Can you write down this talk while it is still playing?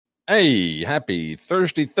Hey, happy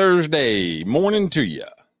Thursday morning to you.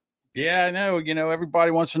 Yeah, I know.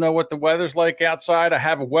 Everybody wants to know what the weather's like outside. I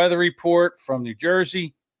have a weather report from New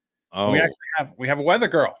Jersey. Oh, We have a weather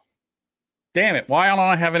girl. Damn it. Why don't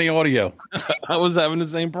I have any audio? I was having the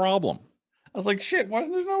same problem. I was like, shit, why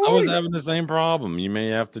isn't there no I audio? was having the same problem. You may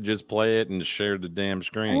have to just play it and share the damn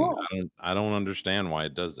screen. Oh. I don't understand why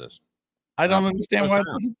it does this. I don't understand why.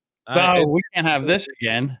 We can't have this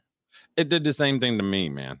again. It did the same thing to me,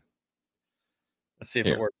 man. Let's see if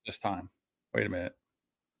it works this time. Wait a minute.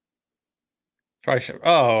 Try.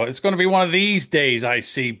 Oh, it's going to be one of these days, I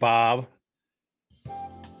see, Bob.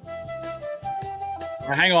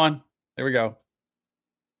 Hang on. There we go.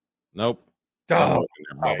 Nope. Oh,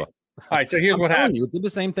 all right. So here's what happened. It did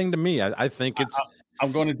the same thing to me. I think it's.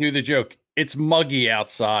 I'm going to do the joke. It's muggy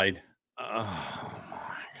outside. Oh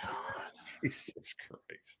my God. Jesus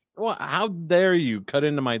Christ. Well, how dare you cut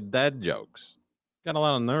into my dad jokes? Got a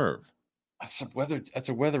lot of nerve. That's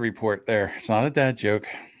a weather report there. It's not a dad joke.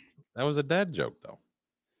 That was a dad joke, though.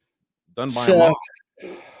 Done by a mom.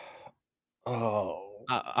 Oh.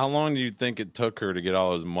 How long do you think it took her to get all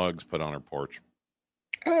those mugs put on her porch?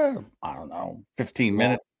 I don't know. 15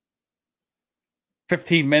 minutes.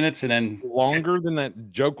 15 minutes and then longer than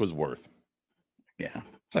that joke was worth. Yeah,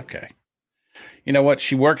 it's okay. You know what?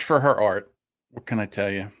 She works for her art. What can I tell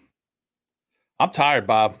you? I'm tired,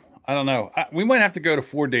 Bob. I don't know. We might have to go to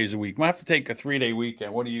 4 days a week. Might have to take a 3-day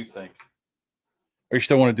weekend. What do you think? Or you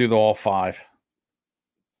still want to do the all 5?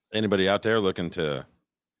 Anybody out there looking to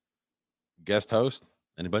guest host?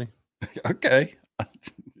 Anybody? Okay.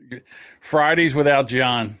 Fridays without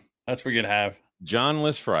John. That's what you'd have.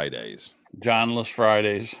 Johnless Fridays. Johnless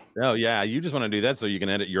Fridays. Oh, yeah. You just want to do that so you can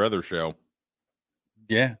edit your other show.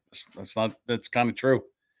 Yeah, that's kind of true.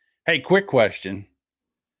 Hey, quick question.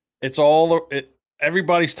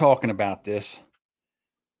 Everybody's talking about this.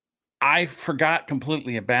 I forgot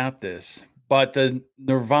completely about this, but the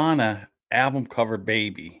Nirvana album cover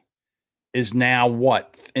baby is now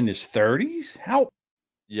what, in his 30s? How?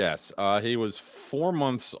 Yes, he was 4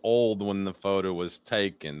 months old when the photo was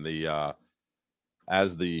taken.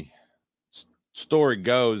 As the story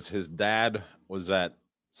goes, his dad was at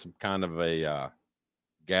some kind of a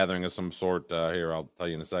gathering of some sort. Here, I'll tell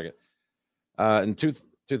you in a second. In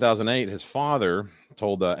 2008, his father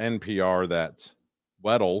told NPR that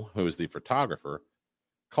Weddle, who is the photographer,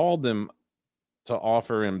 called him to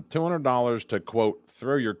offer him $200 to, quote,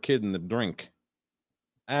 throw your kid in the drink,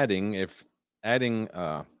 adding he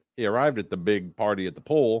arrived at the big party at the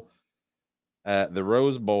pool at the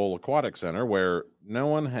Rose Bowl Aquatic Center where no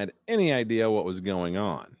one had any idea what was going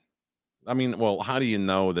on. I mean, well, how do you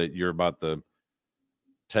know that you're about to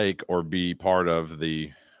take or be part of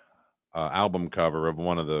the album cover of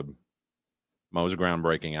one of the most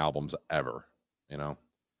groundbreaking albums ever? You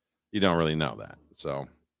don't really know that.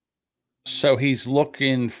 So he's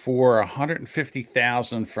looking for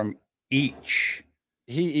 150,000 from each.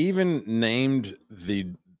 He even named the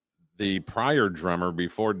prior drummer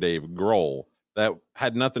before Dave Grohl that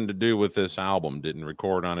had nothing to do with this album. Didn't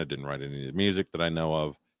record on it. Didn't write any of the music that I know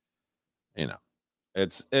of.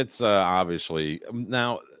 It's obviously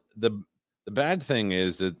now the bad thing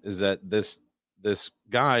is that this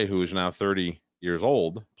guy who is now 30 years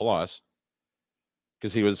old plus,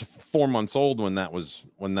 because he was 4 months old when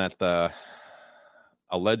that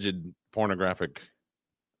alleged pornographic.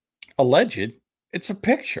 Alleged? It's a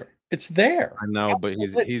picture. It's there. I know, but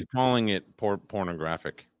he's calling it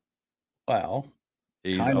pornographic. Well,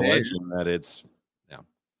 he's alleging that it's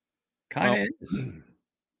kind of is.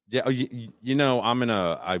 Yeah, I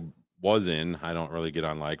don't really get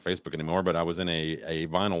on like Facebook anymore, but I was in a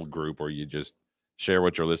vinyl group where you just share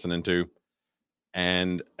what you're listening to,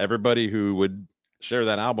 and everybody who would share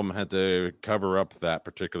that album had to cover up that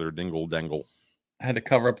particular dingle dangle. Had to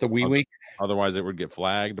cover up the wee week. Otherwise it would get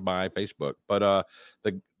flagged by Facebook. But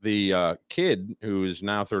the kid who is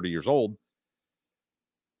now 30 years old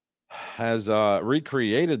has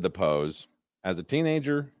recreated the pose as a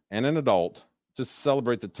teenager and an adult to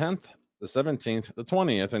celebrate the 10th, the 17th, the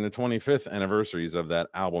 20th, and the 25th anniversaries of that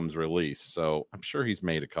album's release. So I'm sure he's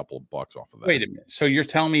made a couple of bucks off of that. Wait a minute. So you're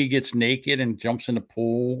telling me he gets naked and jumps in the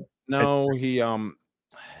pool? No, he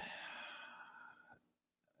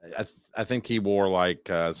I think he wore like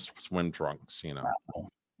swim trunks,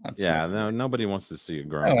 Wow. No, nobody wants to see a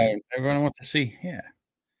grown man. Everyone wants to see. Yeah.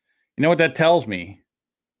 You know what that tells me?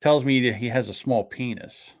 Tells me that he has a small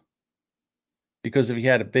penis. Because if he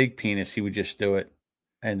had a big penis, he would just do it.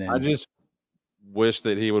 And then I just wish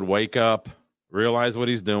that he would wake up, realize what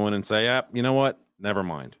he's doing, and say, you know what? Never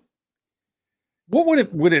mind. What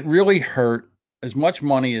would it really hurt? As much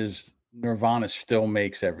money as Nirvana still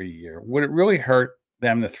makes every year. Would it really hurt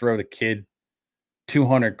them to throw the kid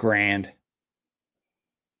 $200,000?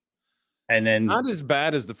 And then not as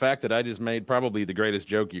bad as the fact that I just made probably the greatest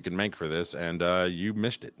joke you can make for this, and you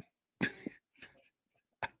missed it.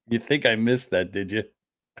 You think I missed that, did you?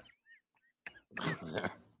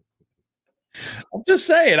 I'm just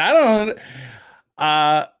saying, I don't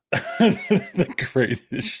the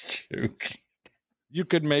greatest joke you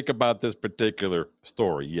could make about this particular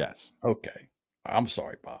story, yes. Okay. I'm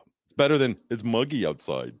sorry, Bob. It's better than it's muggy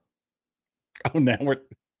outside. Oh, now we're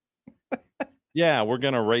yeah, we're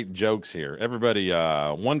gonna rate jokes here. Everybody,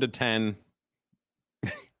 1 to 10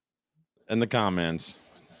 in the comments.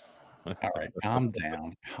 All right, calm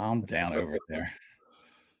down over there.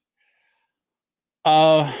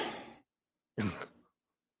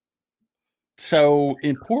 So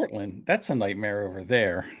in Portland, that's a nightmare over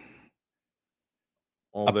there.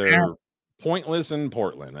 Well, they're pointless in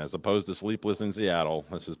Portland as opposed to sleepless in Seattle.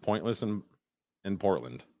 This is pointless in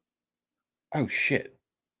Portland. Oh shit!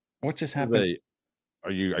 What just happened?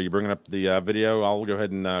 Are you bringing up the video? I'll go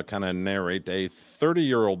ahead and kind of narrate. A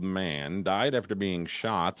 30-year-old man died after being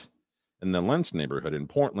shot in the Lentz neighborhood in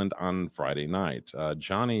Portland on Friday night.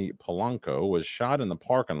 Johnny Polanco was shot in the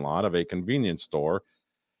parking lot of a convenience store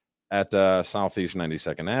at Southeast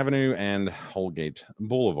 92nd Avenue and Holgate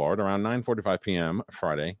Boulevard around 9:45 p.m.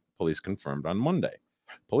 Friday, police confirmed on Monday.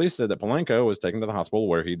 Police said that Polanco was taken to the hospital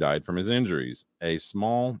where he died from his injuries. A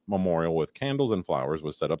small memorial with candles and flowers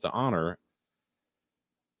was set up to honor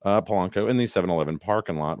Polanco in the 7-Eleven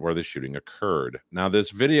parking lot where the shooting occurred. Now,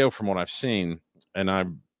 this video, from what I've seen, and I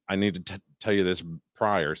need to tell you this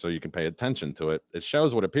prior so you can pay attention to it. It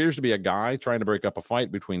shows what appears to be a guy trying to break up a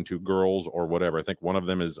fight between two girls or whatever. I think one of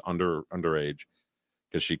them is underage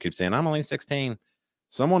because she keeps saying, I'm only 16.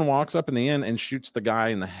 Someone walks up in the end and shoots the guy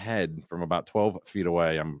in the head from about 12 feet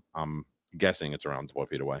away. I'm guessing it's around 12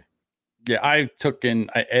 feet away. Yeah, I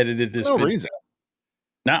edited this. No reason.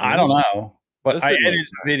 No, I don't know. But I edited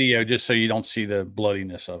the video just so you don't see the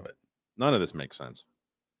bloodiness of it. None of this makes sense.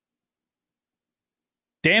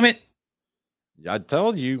 Damn it. I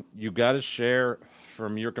told you, you got to share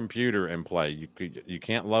from your computer and play. You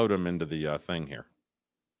can't load them into the thing here.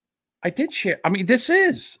 I did share. I mean, this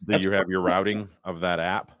is. Do you have your routing of that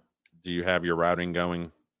app? Do you have your routing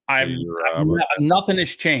going? Nothing has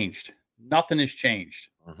changed. Nothing has changed.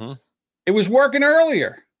 Mm-hmm. It was working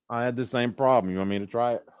earlier. I had the same problem. You want me to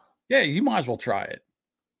try it? Yeah, you might as well try it.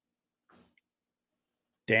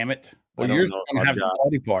 Damn it. Well, yours is going to have the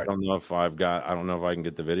bloody part. I don't know if I can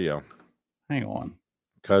get the video. Hang on.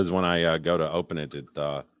 Because when I go to open it, it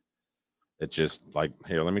just like,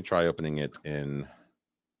 here, let me try opening it in.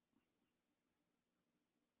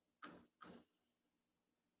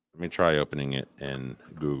 Let me try opening it in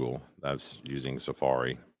Google. That's using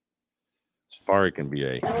Safari. Safari can be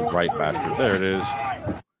a right bastard. There it is.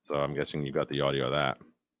 So I'm guessing you got the audio of that.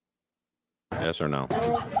 Yes or no?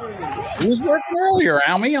 It was working earlier,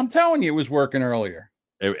 Almy. I'm telling you, it was working earlier.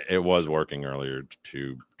 It was working earlier.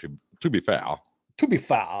 To be fair. To be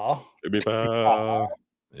fair. To be fair.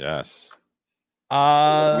 Yes.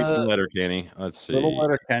 Letter Kenny. Let's see. Little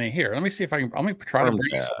letter Kenny. Here, let me see if I can. I'm going to try to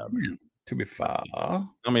bring it in. To be fair.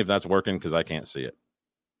 Tell me if that's working because I can't see it.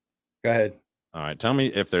 Go ahead. All right. Tell me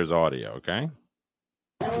if there's audio. Okay.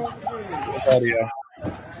 Audio.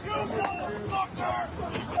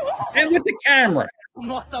 And with the camera.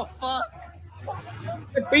 What the fuck?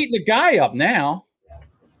 They're beating the guy up now.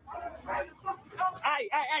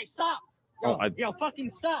 Hey, stop. Yo, fucking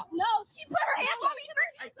stop. No, she put her hands on me.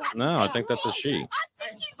 No, I think that's a she. I'm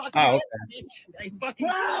 16. Oh, okay. Hey, fucking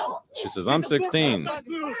stop. She says, I'm 16.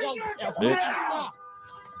 Bitch.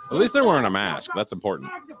 At least they're wearing a mask. That's important.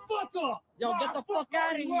 Yo, get the fuck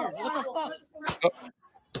out of here. What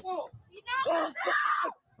the fuck?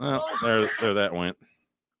 Well, there that went.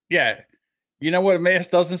 Yeah. You know what a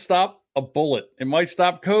mask doesn't stop? A bullet. It might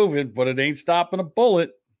stop COVID, but it ain't stopping a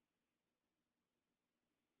bullet.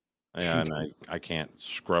 Yeah, and I can't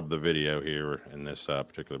scrub the video here in this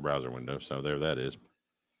particular browser window. So there that is.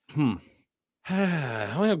 Well,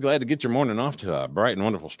 I'm glad to get your morning off to a bright and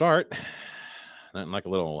wonderful start. Nothing like a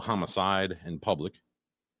little homicide in public.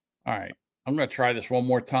 All right. I'm going to try this one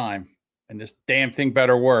more time, and this damn thing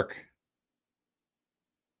better work.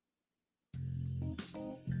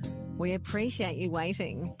 We appreciate you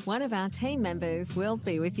waiting. One of our team members will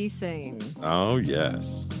be with you soon. Oh,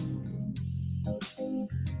 yes.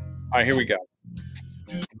 All right, here we go.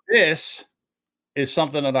 This is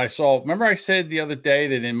something that I saw. Remember I said the other day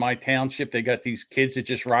that in my township, they got these kids that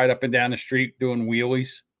just ride up and down the street doing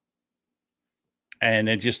wheelies. And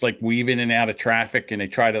they just like weave in and out of traffic, and they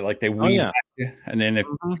try to they weave back Yeah. And then if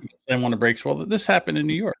they want to break, well, this happened in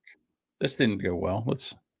New York. This didn't go well.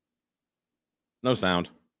 No sound.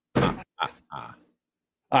 All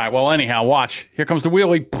right. Well, anyhow, watch. Here comes the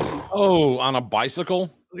wheelie. Oh, on a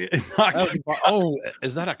bicycle? Knocked Oh,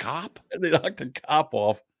 is that a cop? they knocked the cop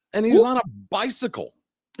off. And he was on a bicycle.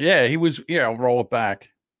 Yeah, he was. Yeah, I'll roll it back.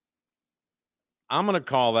 I'm going to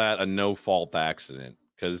call that a no-fault accident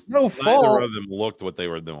because No neither fault. of them looked what they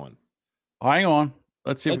were doing. Hang on.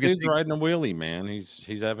 Let's see if That we can dude's see. riding a wheelie, man.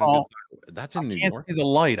 He's having a Oh, good time. That's in New Can't York. see the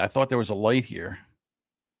light. I thought there was a light here.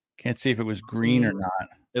 Can't see if it was green or not.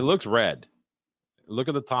 It looks red. Look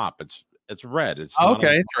at the top. It's red. It's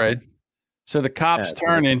Okay, it's red. So the cop's Yeah,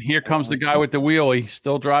 turning. Here comes the guy with the wheelie,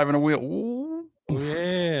 still driving a wheel. Ooh. Oh,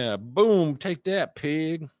 yeah. Boom. Take that,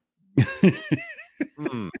 pig.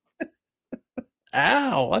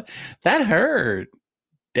 Ow. That hurt.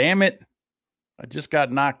 Damn it. I just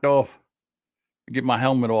got knocked off. Get my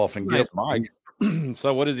helmet off and Nice get bike.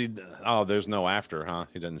 So what is he? Oh, there's no after, huh?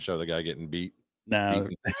 He doesn't show the guy getting beat. No,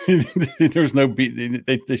 there's no beat.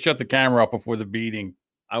 They shut the camera off before the beating.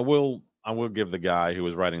 I will give the guy who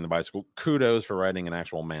was riding the bicycle kudos for riding an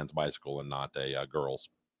actual man's bicycle and not a girl's.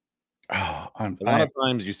 Oh, A lot of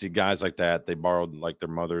times you see guys like that. They borrowed like their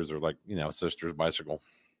mother's or like sister's bicycle.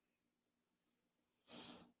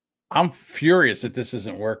 I'm furious that this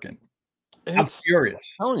isn't working. I'm furious.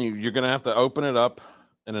 I'm telling you, you're gonna have to open it up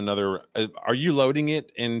in another. Are you loading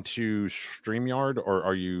it into StreamYard or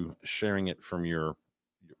are you sharing it from your?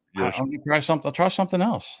 I'll try something. I'll try something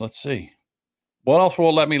else. Let's see. What else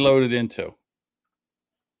will let me load it into?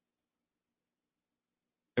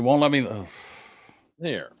 It won't let me.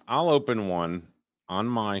 Here, I'll open one on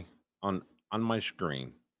my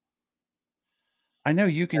screen. I know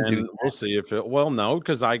you can do. We'll see if it. Well, no,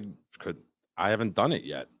 because I haven't done it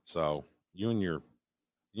yet. So you and your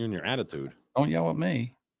attitude. Don't yell at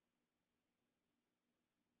me.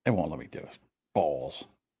 It won't let me do it. Balls.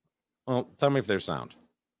 Well, tell me if there's sound.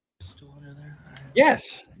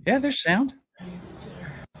 Yes. Yeah, there's sound.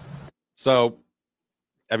 So,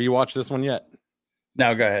 have you watched this one yet?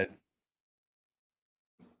 No, go ahead.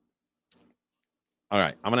 All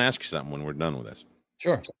right, I'm gonna ask you something when we're done with this.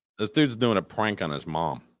 Sure. This dude's doing a prank on his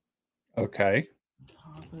mom. Okay.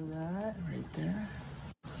 Top of that right there.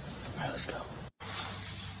 All right, let's go.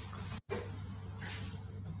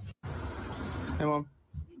 Hey, Mom.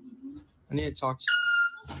 I need to talk to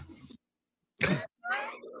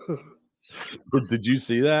you. Did you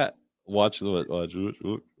see that? Watch. Here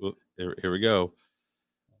we go.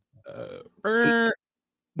 Whoa,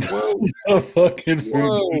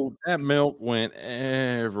 whoa! That milk went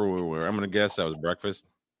everywhere. I'm gonna guess that was breakfast.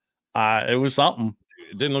 It was something.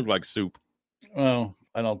 It didn't look like soup. Well,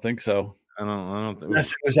 I don't think so. I don't think.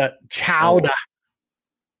 Yes, it was that chowder.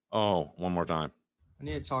 Oh, one more time. I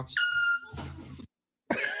need to talk to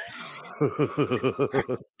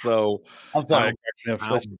So, I'm sorry.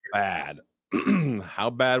 How bad? How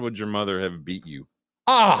bad would your mother have beat you?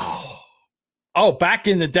 Oh, back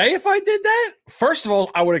in the day, if I did that, first of all,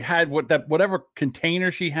 I would have had whatever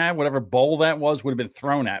container she had, whatever bowl that was, would have been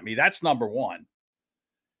thrown at me. That's number one.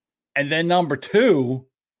 And then number two,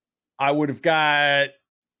 I would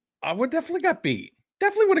definitely got beat.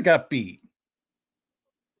 Definitely would have got beat.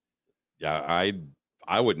 Yeah,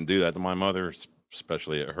 I wouldn't do that to my mother,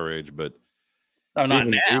 especially at her age. But not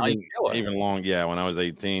now. Even long, yeah. When I was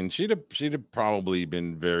 18, she'd have probably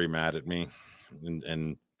been very mad at me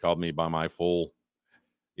and called me by my full,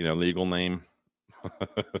 legal name.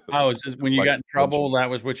 Oh, is this when you got in trouble? That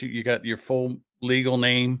was what you got your full legal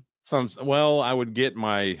name. Well, I would get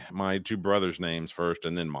my two brothers' names first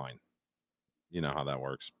and then mine. You know how that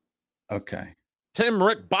works. Okay. Tim,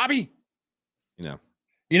 Rick, Bobby.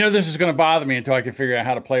 This is going to bother me until I can figure out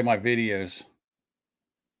how to play my videos.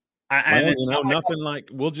 Nothing like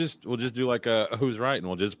we'll just do like a who's right and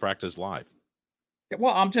we'll just practice live.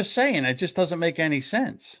 Well, I'm just saying it just doesn't make any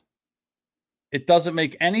sense. It doesn't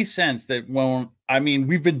make any sense that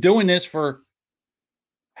we've been doing this for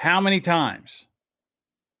how many times?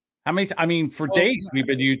 For days we've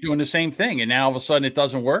been doing the same thing, and now all of a sudden it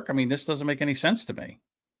doesn't work. This doesn't make any sense to me.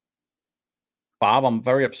 Bob, I'm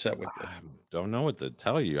very upset with it. I don't know what to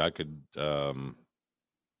tell you. I could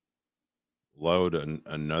load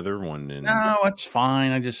another one in. No, it's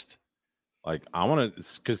fine. I just I want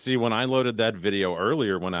to, because see, when I loaded that video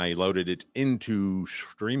earlier, when I loaded it into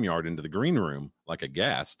StreamYard into the green room like a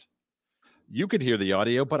guest, you could hear the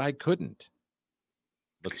audio, but I couldn't.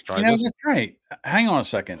 Let's try this. That's right. Hang on a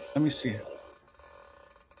second. Let me see.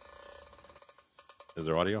 Is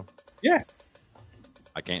there audio? Yeah.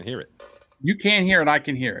 I can't hear it. You can't hear it. I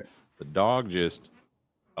can hear it. The dog just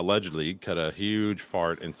allegedly cut a huge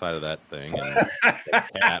fart inside of that thing, and the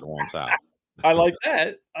cat wants out. I like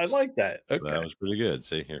that. I like that. Okay. That was pretty good.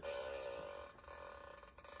 See here.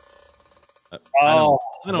 Oh,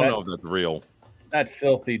 I don't know if that's real. that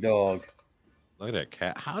filthy dog. Look at that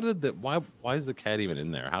cat. How did that? Why is the cat even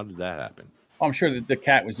in there? How did that happen? I'm sure that the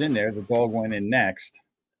cat was in there. The dog went in next.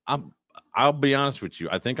 I'll be honest with you.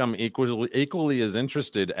 I think I'm equally as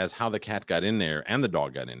interested as how the cat got in there and the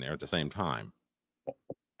dog got in there at the same time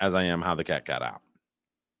as I am how the cat got out.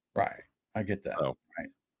 Right. I get that. So, right.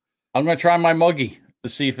 I'm going to try my muggy to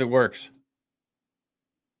see if it works.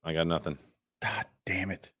 I got nothing. God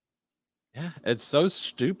damn it. Yeah, it's so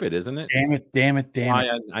stupid, isn't it? Damn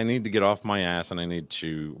it. I need to get off my ass and I need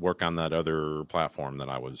to work on that other platform that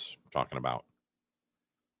I was talking about.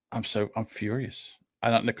 I'm furious. I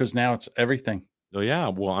don't know, because now it's everything. Oh yeah,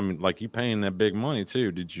 well, I mean, like you paying that big money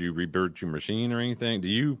too. Did you reboot your machine or anything? Do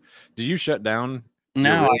you shut down?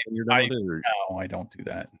 No, I don't do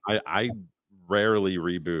that. I rarely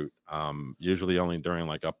reboot. Usually only during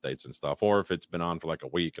like updates and stuff, or if it's been on for like a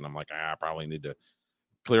week and I'm like, I probably need to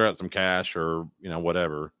clear out some cache or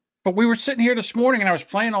whatever. But we were sitting here this morning and I was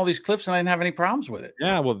playing all these clips and I didn't have any problems with it.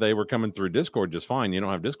 Yeah, well, they were coming through Discord just fine. You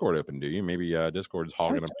don't have Discord open, do you? Maybe Discord's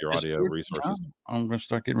hogging up your audio resources. No, I'm going to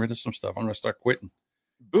start getting rid of some stuff. I'm going to start quitting.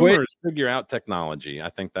 Boomers figure out technology. I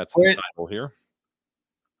think that's the title here.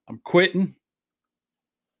 I'm quitting.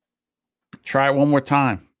 Try it one more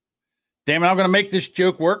time. Damn it, I'm going to make this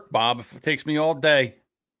joke work, Bob, if it takes me all day.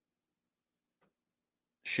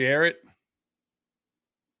 Share it.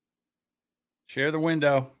 Share the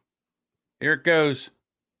window. Here it goes.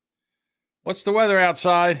 What's the weather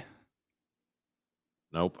outside?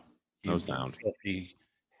 Nope. No sound.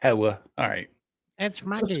 Hella. All right. It's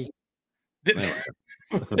muggy. It's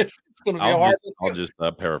going to be hard. I'll just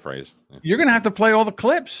paraphrase. You're going to have to play all the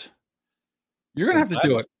clips. You're going to have to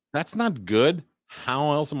do it. That's not good.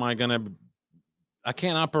 How else am I going to? I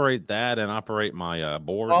can't operate that and operate my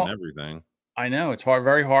board and everything. I know. It's hard,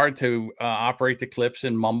 very hard to operate the clips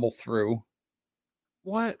and mumble through.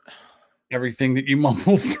 What? Everything that you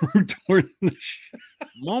mumble through during the show.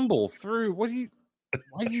 Mumble through? Why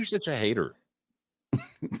are you such a hater?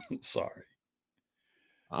 Sorry.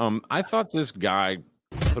 I thought this guy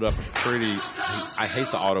put up a pretty. I hate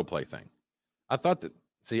the autoplay thing. I thought that.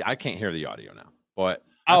 See, I can't hear the audio now, but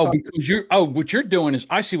because what you're doing is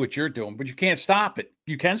I see what you're doing, but you can't stop it.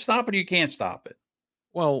 You can stop it, or you can't stop it.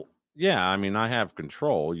 Well, yeah. I mean, I have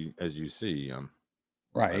control, as you see.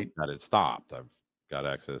 Right. I've got it stopped. I've got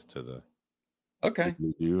access to the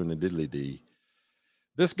do and the diddly dee.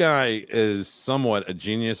 This guy is somewhat a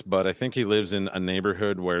genius, but I think he lives in a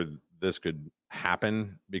neighborhood where this could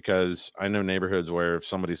happen, because I know neighborhoods where if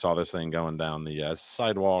somebody saw this thing going down the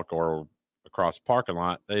sidewalk or across the parking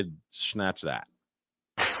lot, they'd snatch that.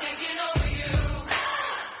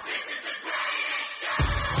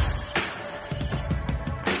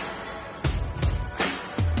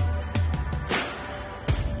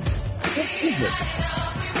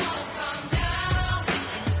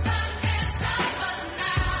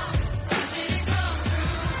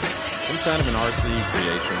 Some kind of an RC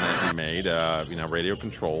creation that he made, radio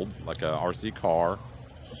controlled, like a RC car,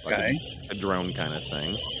 like a drone kind of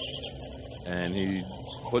thing. And he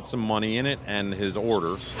put some money in it and his order,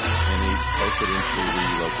 and he posted it into the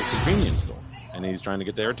local convenience store. And he's trying to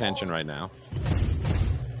get their attention right now.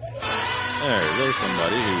 There's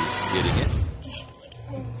somebody who's getting it.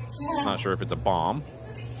 Not sure if it's a bomb.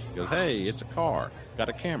 He goes, hey, it's a car. It's got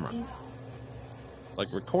a camera. Like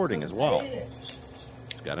recording as well.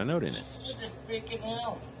 It's got a note in it.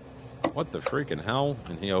 What the freaking hell?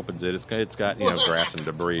 And he opens it. It's got grass and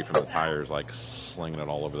debris from the tires, like slinging it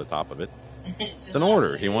all over the top of it. It's an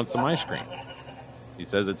order. He wants some ice cream. He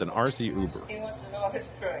says it's an RC Uber. He wants an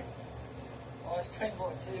ice cream. Ice cream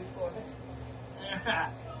for 240.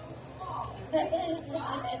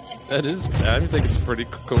 That is, I think it's a pretty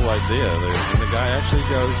cool idea. When the guy actually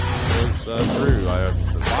goes through, a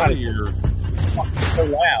lot of your. So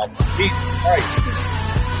loud. Jesus Christ.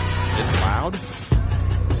 It's loud?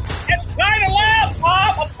 It's kind of loud,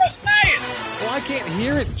 Bob. I'm just saying. Well, I can't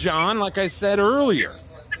hear it, John, like I said earlier.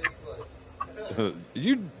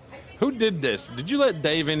 Who did this? Did you let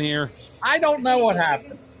Dave in here? I don't know what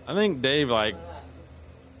happened. I think Dave,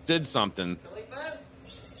 did something.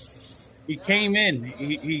 He came in.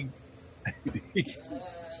 He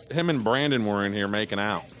Him and Brandon were in here making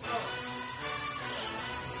out.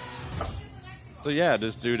 So yeah,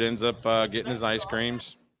 this dude ends up getting his ice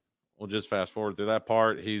creams. We'll just fast forward through that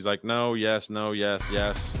part. He's like, no, yes,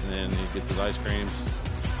 yes. And then he gets his ice creams,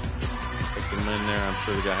 puts them in there. I'm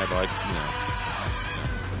sure the guy had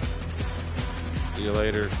See you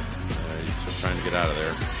later. He's just trying to get out of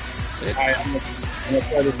there. All right, I'm gonna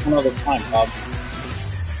try this one other time, Bob.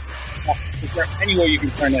 Is there any way you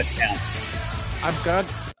can turn that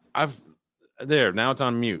down? There, now it's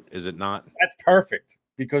on mute, is it not? That's perfect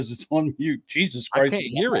because it's on mute. Jesus Christ. I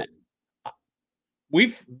can't hear it.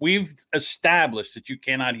 We've established that you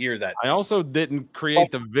cannot hear that. I also didn't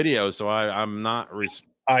create the video, so I'm not.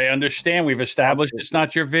 I understand. We've established it's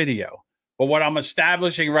not your video. But what I'm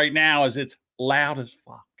establishing right now is it's loud as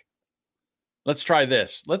fuck. Let's try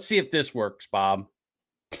this. Let's see if this works, Bob.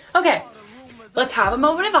 Okay, let's have a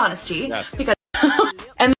moment of honesty. Yes. Because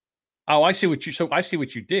and Oh, I see what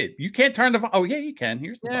you did. You can't turn the. Oh, yeah, you can.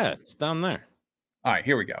 Here's the. Yeah, it's down there. All right,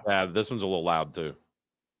 here we go. Yeah, this one's a little loud too.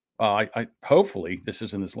 I hopefully this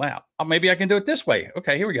isn't as loud. Oh, maybe I can do it this way.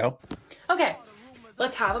 Okay, here we go. okay,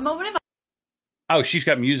 let's have a moment of. Oh, she's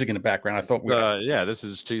got music in the background. I thought we. Yeah, this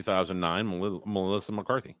is 2009. Melissa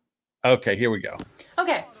McCarthy. Okay, here we go.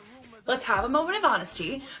 Okay, let's have a moment of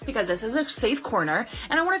honesty because this is a safe corner,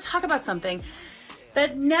 and I want to talk about something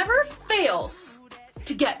that never fails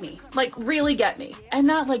to get me, like really get me, and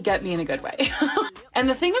not like get me in a good way. And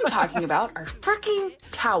the thing I'm talking about are freaking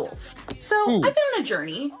towels. So I've been on a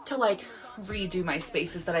journey to like redo my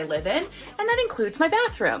spaces that I live in, and that includes my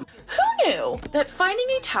bathroom. Who knew that finding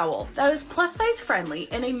a towel that was plus size friendly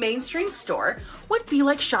in a mainstream store would be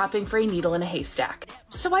like shopping for a needle in a haystack?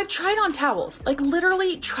 So I've tried on towels, like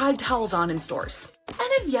literally tried towels on in stores, and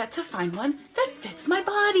have yet to find one that fits my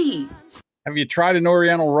body. Have you tried an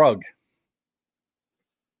Oriental rug?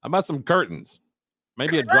 How about some curtains?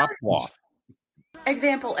 Maybe a drop cloth.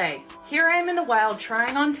 Example A. Here I am in the wild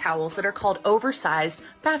trying on towels that are called oversized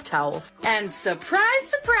bath towels. And surprise,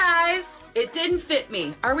 surprise, it didn't fit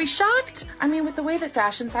me. Are we shocked? I mean, with the way that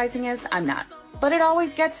fashion sizing is, I'm not. But it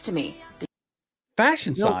always gets to me.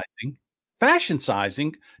 Fashion sizing? Fashion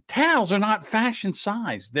sizing? Towels are not fashion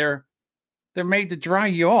size. They're made to dry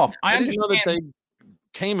you off. I didn't know understand. that they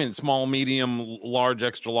came in small, medium, large,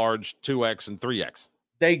 extra large, 2X, and 3X.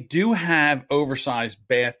 They do have oversized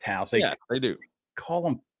bath towels. They do. Call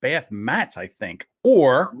them bath mats, I think.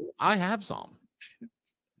 Or I have some.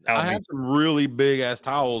 I have some really big ass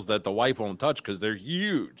towels that the wife won't touch because they're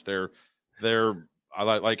huge. They're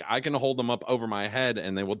like I can hold them up over my head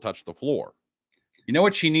and they will touch the floor. You know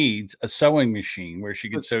what she needs? A sewing machine where she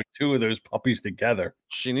can sew two of those puppies together.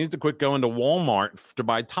 She needs to quit going to Walmart to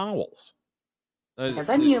buy towels. Because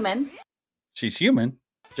I'm human. She's human.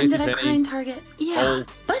 And did I cry in Target? Yeah.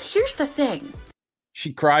 But here's the thing.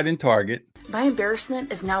 She cried in Target. My embarrassment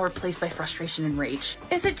is now replaced by frustration and rage.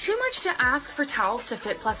 Is it too much to ask for towels to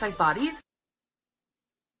fit plus-size bodies?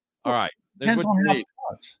 All right. Depends on how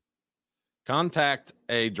much. Contact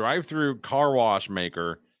a drive-through car wash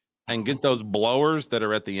maker and get those blowers that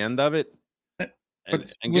are at the end of it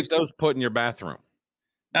and get those put in your bathroom.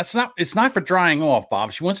 It's not for drying off,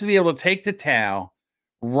 Bob. She wants to be able to take the towel,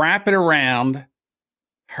 wrap it around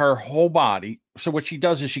her whole body. So what she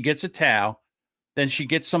does is she gets a towel, then she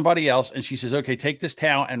gets somebody else and she says, okay, take this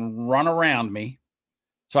towel and run around me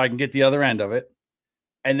so I can get the other end of it.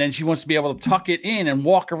 And then she wants to be able to tuck it in and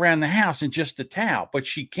walk around the house in just the towel, but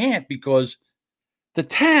she can't because the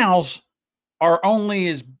towels are only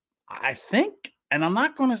as, I think, and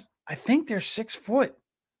I think they're 6 foot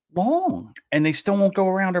long and they still won't go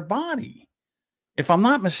around her body. If I'm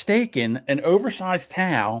not mistaken, an oversized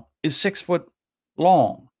towel is 6 foot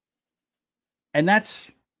long. And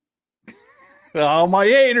that's, oh, my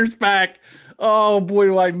hater's back. Oh, boy,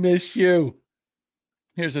 do I miss you.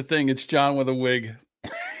 Here's the thing. It's John with a wig.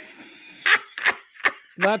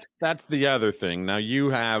 That's the other thing. Now you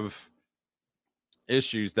have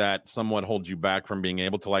issues that somewhat hold you back from being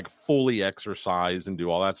able to like fully exercise and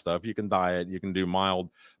do all that stuff. You can diet, you can do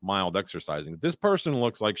mild exercising. This person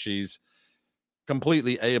looks like she's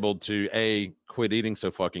completely able to A, quit eating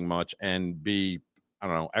so fucking much, and B, I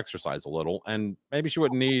don't know, exercise a little, and maybe she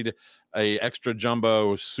wouldn't need a extra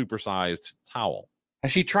jumbo supersized towel.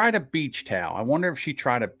 Has she tried a beach towel? I wonder if she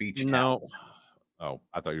tried a beach towel. No. Oh,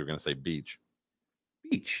 I thought you were going to say beach.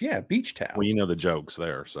 Beach, yeah, beach towel. Well, you know the jokes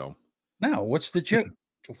there, so. No, what's the joke?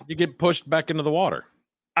 You get pushed back into the water.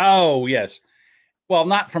 Oh, yes. Well,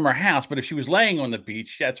 not from her house, but if she was laying on the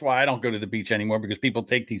beach, that's why I don't go to the beach anymore, because people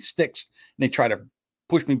take these sticks and they try to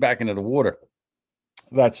push me back into the water.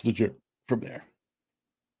 That's the joke from there.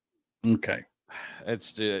 Okay.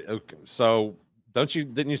 It's okay. So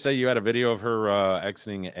didn't you say you had a video of her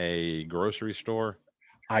exiting a grocery store?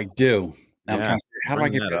 I do. Now I'm trying to how do I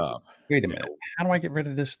get that up? Wait a minute. How do I get rid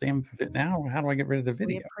of this damn now? How do I get rid of the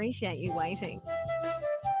video? We appreciate you waiting.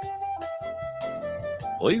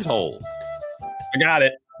 Please hold. I got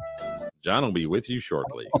it. John will be with you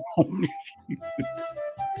shortly.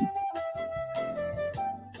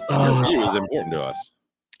 Your view is important to us.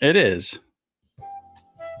 It is.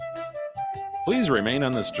 Please remain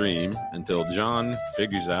on the stream until John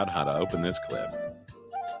figures out how to open this clip.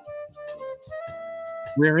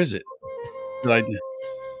 Where is it?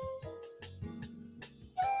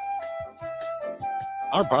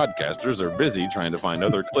 Our podcasters are busy trying to find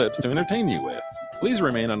other clips to entertain you with. Please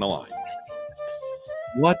remain on the line.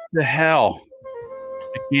 What the hell?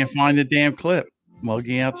 I can't find the damn clip.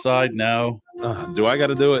 Muggy outside? No. Do I got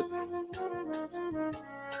to do it?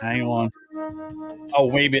 Hang on. Oh,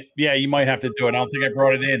 wait a minute. Yeah, you might have to do it. I don't think I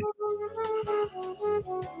brought it in.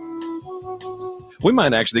 We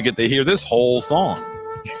might actually get to hear this whole song.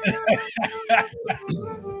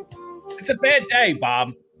 It's a bad day,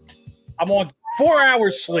 Bob. I'm on 4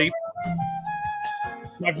 hours sleep.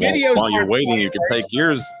 My videos. While you're waiting, you can take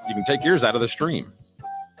yours. You can take yours out of the stream.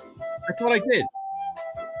 That's what I did.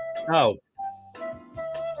 Oh.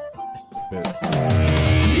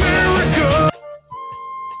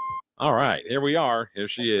 All right, here we are. Here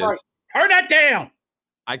she is. Turn that down.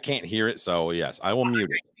 I can't hear it, so yes, I will mute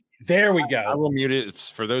it. There we I go. will mute it.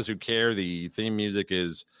 For those who care, the theme music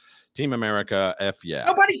is Team America, F yeah.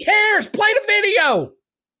 Nobody cares. Play the video.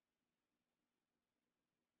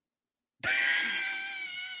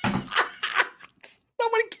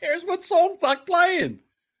 Nobody cares what song's not playing.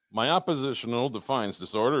 My oppositional defiance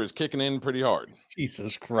disorder is kicking in pretty hard.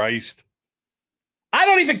 Jesus Christ. I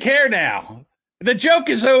don't even care now. The joke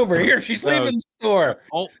is over. Here, she's leaving the store.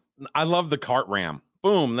 Oh, I love the cart ram.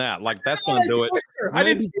 Boom, that. Like, that's going to do it. I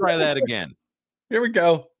didn't try that again. Here we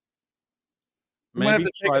go. Maybe have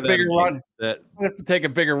to try take a that bigger again. run. That We have to take a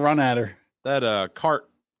bigger run at her. that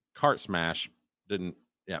cart smash didn't.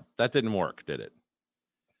 Yeah, that didn't work, did it?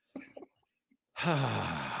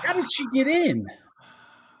 How did she get in?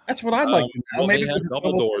 That's what I'd like to know. Well, Maybe they have with the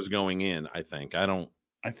double doors going in. I think. I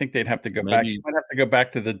think they'd have to go back. Maybe- She might have to go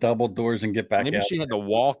back to the double doors and get back Maybe out. she had to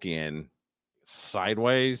walk in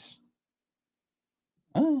sideways.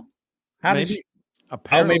 Oh, how did Maybe she?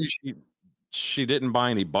 apparently maybe she didn't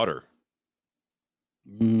buy any butter.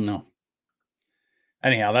 No.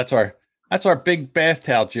 Anyhow, that's our big bath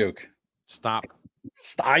towel joke. Stop.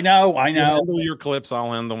 I know. You handle your clips.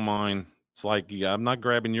 I'll handle mine. It's like, yeah, I'm not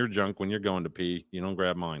grabbing your junk when you're going to pee. You don't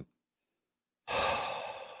grab mine.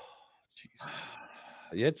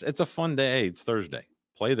 Jesus. It's a fun day. It's Thursday.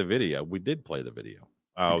 Play the video. We did play the video.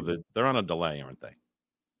 Oh, they're on a delay, aren't they?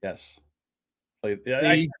 Yes. I said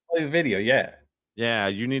play the video. Yeah. Yeah,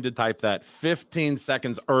 you need to type that 15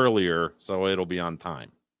 seconds earlier so it'll be on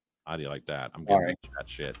time. How do you like that? I'm getting into that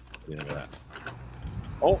shit. Get into that.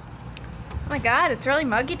 Oh my God, it's really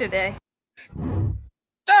muggy today.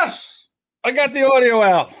 Yes. I got the audio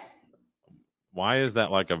out. Why is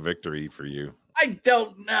that like a victory for you? I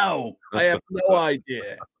don't know. I have no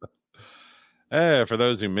idea. For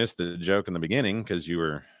those who missed the joke in the beginning because you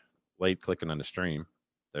were late clicking on the stream,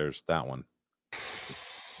 there's that one.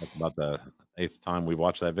 That's about the 8th time we've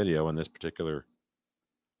watched that video in this particular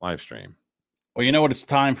live stream. Well, you know what it's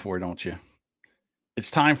time for, don't you? It's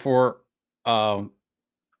time for our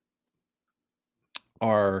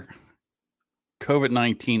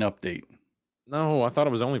COVID-19 update. No, I thought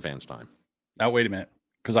it was OnlyFans time. Now, wait a minute,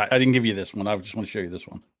 because I didn't give you this one. I just want to show you this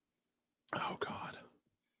one. Oh, God.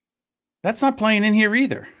 That's not playing in here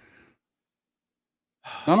either.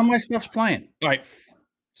 None of my stuff's playing. All right,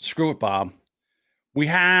 screw it, Bob. We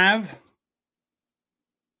have,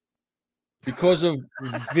 because of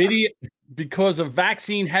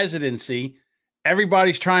vaccine hesitancy,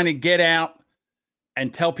 everybody's trying to get out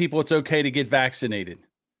and tell people it's okay to get vaccinated.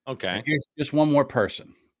 Okay. And here's just one more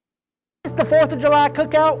person. It's the 4th of July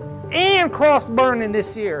cookout and cross burning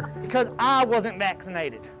this year because I wasn't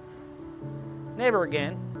vaccinated. Never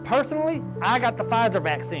again. Personally, I got the Pfizer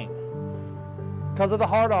vaccine because of the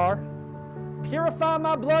hard R. Purify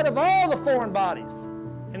my blood of all the foreign bodies.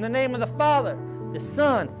 In the name of the Father, the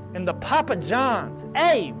Son, and the Papa Johns.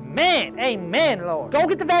 Amen. Amen, Lord. Go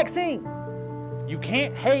get the vaccine. You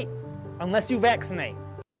can't hate unless you vaccinate.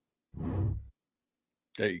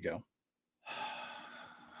 There you go.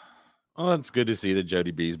 Well, it's good to see that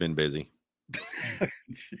Jody B's been busy.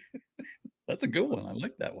 That's a good one. I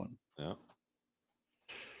like that one. Yeah.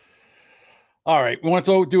 All right. We want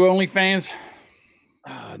to do OnlyFans?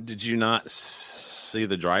 Did you not see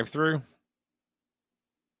the drive-through?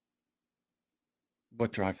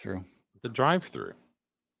 What drive-through? The drive-through.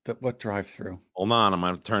 What drive-through? Hold on, I'm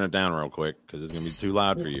going to turn it down real quick because it's going to be too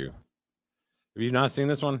loud for you. Have you not seen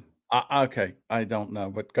this one? Okay, I don't know,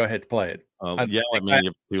 but go ahead, play it. Yell at me if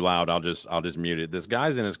it's too loud. I'll just mute it. This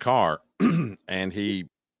guy's in his car, and he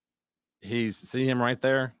see him right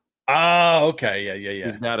there? Oh, okay. Yeah.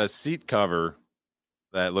 He's got a seat cover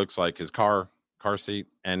that looks like his car seat,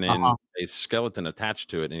 and then a skeleton attached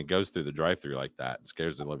to it, and it goes through the drive-thru like that. It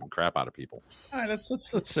scares the living crap out of people. All right,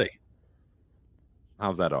 let's see.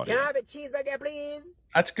 How's that audio? Can I have a cheeseburger, please?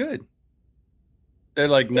 That's good. They're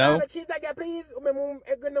like, Can I no. have a cheeseburger, please?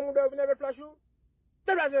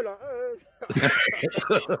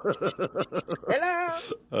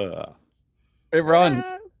 Hello? It runs.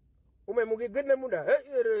 That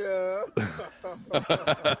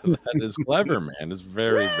is clever, man. It's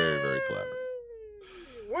very, very, very clever.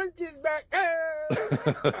 One cheeseburger.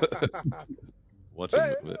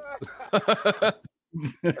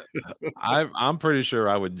 I'm pretty sure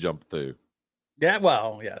I would jump through. Yeah,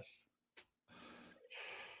 well, yes.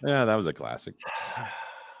 Yeah, that was a classic.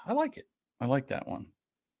 I like it. I like that one.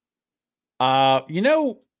 Have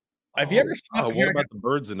you ever snuck what about the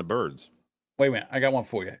birds and the birds? Wait a minute, I got one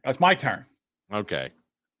for you. It's my turn. Okay.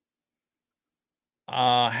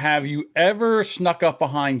 Have you ever snuck up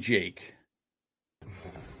behind Jake?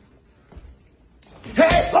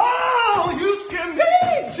 Hey, oh, you scared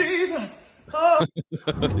me, Jesus. Oh.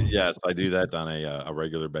 Yes, I do that on a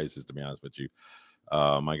regular basis, to be honest with you.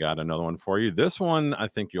 I got another one for you. This one I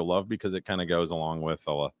think you'll love because it kind of goes along with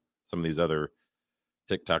some of these other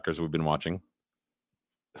TikTokers we've been watching.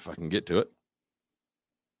 If I can get to it.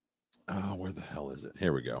 Where the hell is it?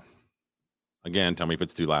 Here we go. Again, tell me if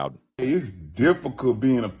it's too loud. It's difficult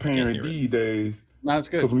being a parent these days. No, it's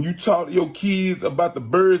good. Because when you talk to your kids about the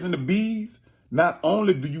birds and the bees, not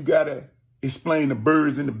only do you got to explain the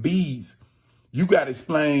birds and the bees, you got to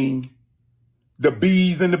explain the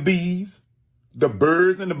bees and the bees, the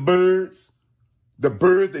birds and the birds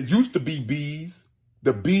that used to be bees,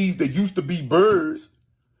 the bees that used to be birds,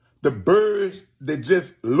 the birds that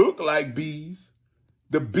just look like bees,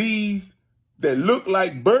 the bees that look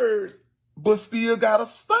like birds but still got a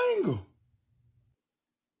stingle.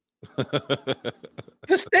 The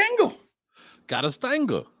stingle. Got a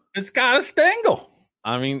stingle. It's got a stingle.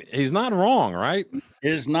 I mean, he's not wrong, right?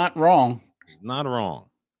 It is not wrong. He's not wrong.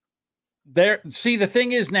 See, the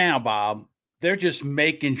thing is now, Bob, they're just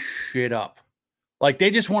making shit up. Like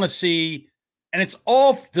they just want to see, and it's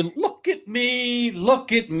all to look at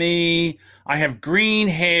me. I have green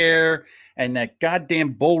hair and that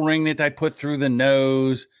goddamn bull ring that I put through the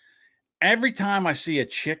nose. Every time I see a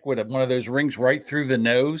chick with one of those rings right through the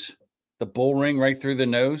nose, the bull ring right through the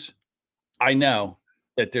nose, I know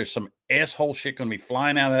that there's some asshole shit going to be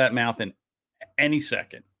flying out of that mouth in any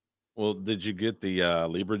second. Well, did you get the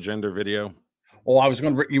Libragender video? Well, I was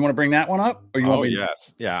going to. You want to bring that one up, or you want me?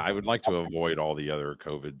 Yes, yeah. I would like to avoid all the other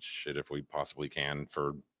COVID shit if we possibly can,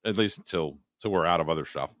 for at least until we're out of other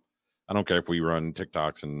stuff. I don't care if we run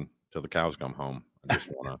TikToks until the cows come home. I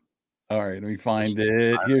just want to. All right, let me find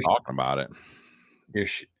it. Here's talking about it.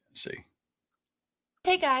 Let's see.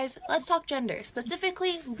 Hey guys, let's talk gender,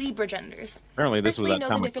 specifically Libragenders. Apparently, this Firstly, was know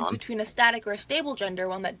the difference between a static or a stable gender,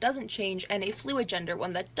 one that doesn't change, and a fluid gender,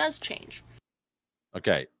 one that does change.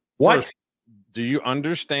 Okay. What? First, do you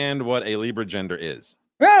understand what a Libragender is?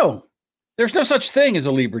 No, there's no such thing as a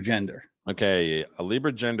Libragender. Okay, a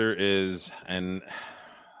Libragender is, and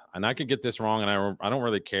I could get this wrong, and I don't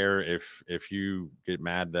really care if you get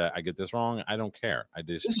mad that I get this wrong. I don't care.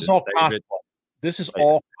 This is all cosplay. This is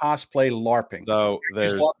all cosplay LARPing. So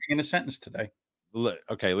there's LARPing in a sentence today.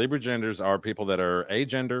 Okay, Libragenders are people that are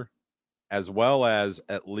agender, as well as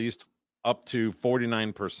at least up to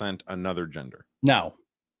 49% another gender. No,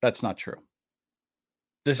 that's not true.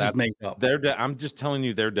 This is made up. I'm just telling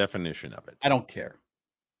you their definition of it. I don't care.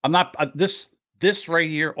 I'm not this right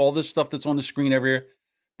here. All this stuff that's on the screen over here,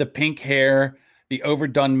 the pink hair, the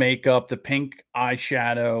overdone makeup, the pink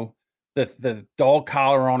eyeshadow, the doll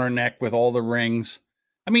collar on her neck with all the rings.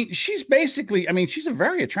 I mean, she's a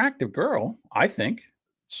very attractive girl, I think.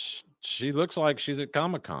 She looks like she's at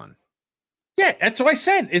Comic-Con. Yeah, that's what I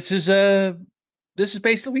said. This is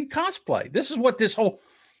basically cosplay. This is what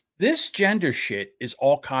this gender shit is,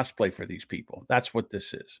 all cosplay for these people. That's what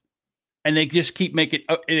this is. And they just keep make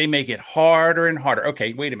it harder and harder.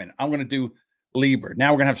 Okay, wait a minute. I'm going to do Libra.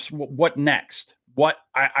 Now we're going to have what next? What?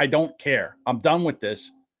 I don't care. I'm done with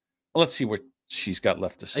this. Well, let's see what she's got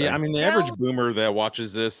left to say. Yeah, I mean, the average boomer that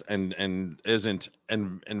watches this and isn't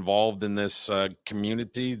involved in this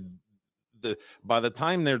community, by the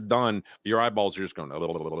time they're done, your eyeballs are just going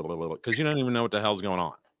because you don't even know what the hell's going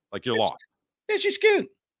on. Like you're lost. Yeah, she's cute.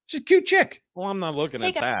 She's a cute chick. Well, I'm not looking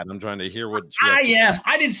at that. I'm trying to hear what I am.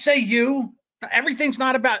 I didn't say you. Everything's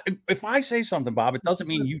not about. If I say something, Bob, it doesn't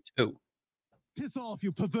mean you too. Piss off,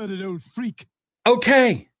 you perverted old freak.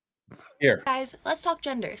 Okay. Here. Guys, let's talk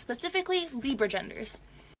gender, specifically Libragenders.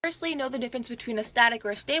 Firstly, know the difference between a static or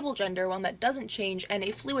a stable gender, one that doesn't change, and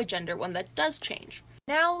a fluid gender, one that does change.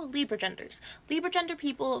 Now, Libragenders. Libragender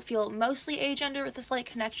people feel mostly agender with a slight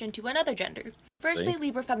connection to another gender. Firstly,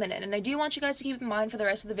 Libra feminine, and I do want you guys to keep in mind for the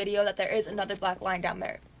rest of the video that there is another black line down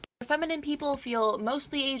there. Feminine people feel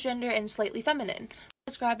mostly agender and slightly feminine.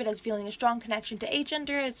 Describe it as feeling a strong connection to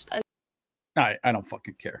agender. I don't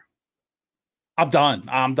fucking care. I'm done.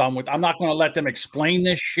 I'm done with. I'm not going to let them explain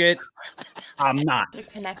this shit. I'm not.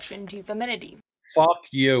 Connection to femininity. Fuck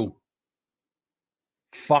you.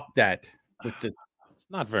 Fuck that. With the. It's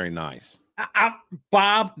not very nice.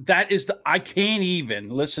 Bob, that is the. I can't even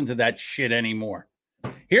listen to that shit anymore.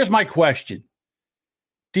 Here's my question: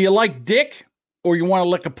 do you like dick, or you want to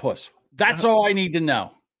lick a puss? That's all I need to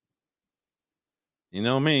know. You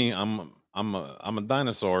know me. I'm a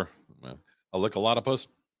dinosaur. I'll lick a lot of puss.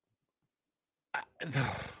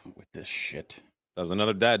 With this shit. That was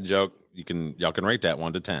another dad joke. Y'all can rate that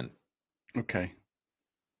 1 to 10. Okay.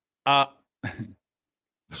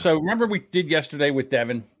 So remember we did yesterday with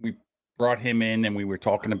Devin? We brought him in and we were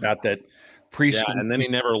talking about that preschool. Yeah, and then he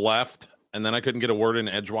never left. And then I couldn't get a word in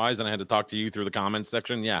edgewise, and I had to talk to you through the comments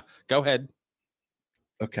section. Yeah, go ahead.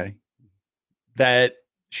 Okay. That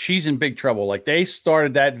she's in big trouble. Like they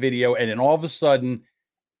started that video, and then all of a sudden,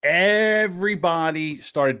 everybody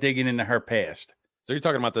started digging into her past. So you're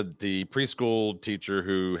talking about the preschool teacher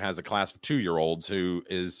who has a class of 2-year-olds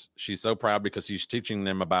she's so proud because she's teaching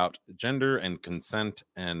them about gender and consent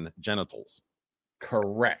and genitals.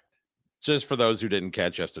 Correct. Just for those who didn't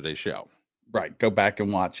catch yesterday's show. Right. Go back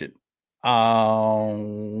and watch it.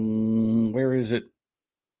 Where is it?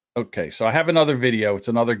 Okay. So I have another video. It's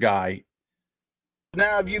another guy.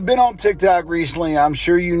 Now, if you've been on TikTok recently, I'm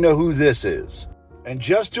sure you know who this is. And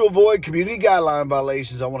just to avoid community guideline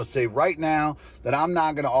violations, I want to say right now that I'm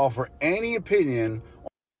not going to offer any opinion.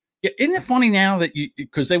 Yeah, isn't it funny now that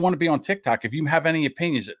because they want to be on TikTok, if you have any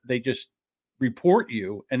opinions, they just report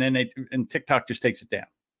you, and then TikTok just takes it down.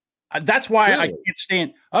 That's why really? I can't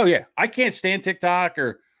stand. Oh yeah, I can't stand TikTok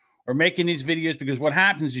or making these videos, because what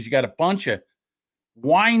happens is you got a bunch of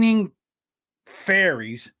whining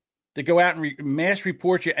fairies that go out and mass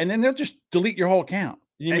report you, and then they'll just delete your whole account.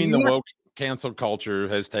 You mean the woke cancel culture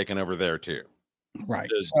has taken over there too? Right.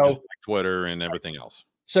 Just like Twitter and everything else.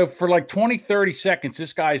 So for like 20, 30 seconds,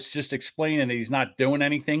 this guy's just explaining that he's not doing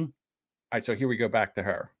anything. All right, so here we go back to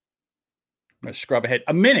her. I'm going to scrub ahead.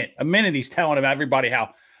 A minute he's telling everybody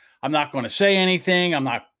how I'm not going to say anything. I'm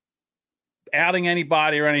not outing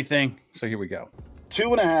anybody or anything. So here we go.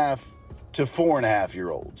 2.5 to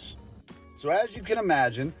 4.5-year-olds. So as you can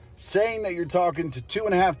imagine, saying that you're talking to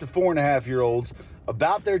 2.5 to 4.5-year-olds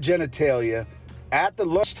about their genitalia at the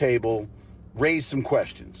lunch table raised some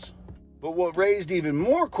questions. But what raised even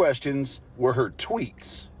more questions were her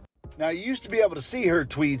tweets. Now, you used to be able to see her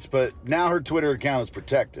tweets, but now her Twitter account is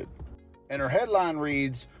protected. And her headline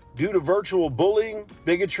reads, "Due to virtual bullying,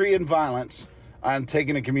 bigotry, and violence, I'm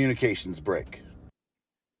taking a communications break."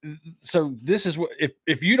 So this is what,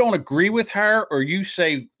 if you don't agree with her, or you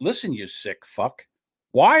say, listen, you sick fuck,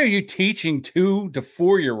 why are you teaching 2 to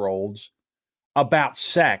 4-year-olds about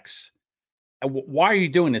sex? Why are you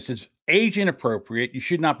doing this? It's age inappropriate. You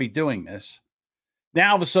should not be doing this.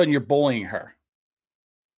 Now all of a sudden you're bullying her.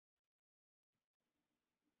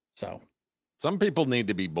 So some people need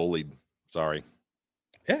to be bullied. Sorry.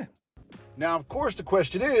 Yeah. Now, of course, the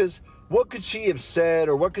question is, what could she have said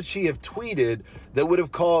or what could she have tweeted that would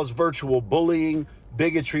have caused virtual bullying,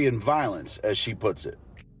 bigotry, and violence, as she puts it?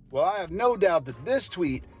 Well, I have no doubt that this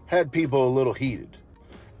tweet had people a little heated.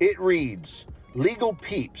 It reads, "Legal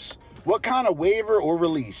peeps, what kind of waiver or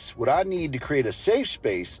release would I need to create a safe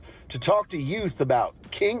space to talk to youth about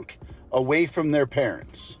kink away from their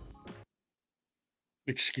parents?"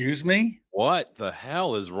 Excuse me? What the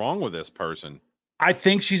hell is wrong with this person? I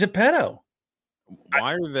think she's a pedo.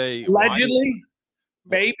 Why are they allegedly?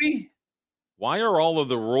 Maybe. Why are all of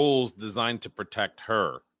the rules designed to protect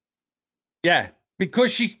her? Yeah,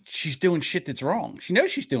 because she's doing shit that's wrong. She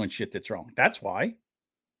knows she's doing shit that's wrong. That's why.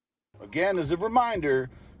 Again, as a reminder,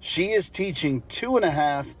 she is teaching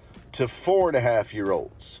 2.5 to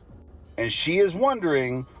 4.5-year-olds. And she is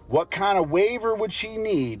wondering what kind of waiver would she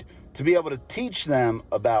need to be able to teach them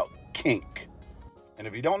about kink. And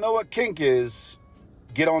if you don't know what kink is,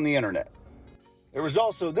 get on the internet. There was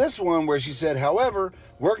also this one where she said, "However,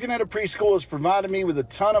 working at a preschool has provided me with a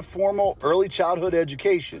ton of formal early childhood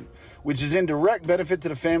education, which is in direct benefit to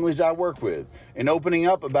the families I work with, and opening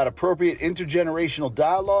up about appropriate intergenerational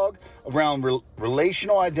dialogue around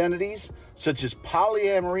relational identities such as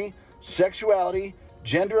polyamory, sexuality,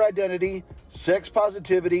 gender identity, sex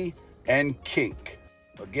positivity, and kink."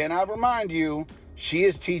 Again, I remind you, she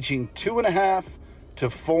is teaching 2.5 to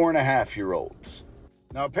 4.5-year-olds.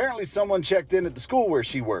 Now, apparently someone checked in at the school where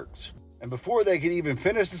she works, and before they could even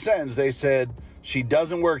finish the sentence, they said she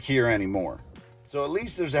doesn't work here anymore. So at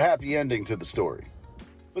least there's a happy ending to the story.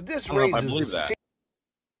 But this raises a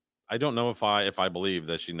I don't know if I believe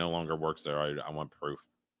that she no longer works there. I want proof.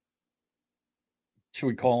 Should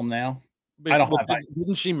we call him now? I don't have.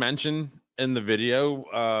 Didn't she mention in the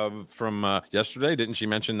video from yesterday? Didn't she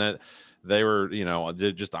mention that they were,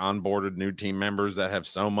 they just onboarded new team members that have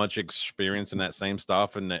so much experience in that same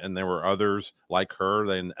stuff, and there were others like her,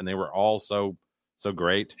 and they were all so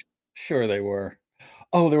great. Sure, they were.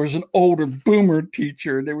 Oh, there was an older boomer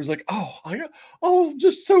teacher, and it was like,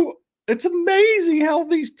 just so it's amazing how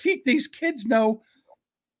these kids know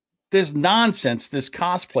this nonsense, this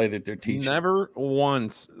cosplay that they're teaching. Never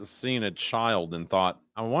once seen a child and thought,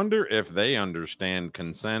 I wonder if they understand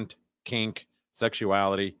consent, kink,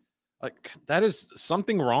 sexuality. Like, that is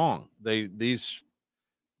something wrong. These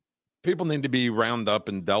people need to be rounded up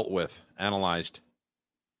and dealt with, analyzed.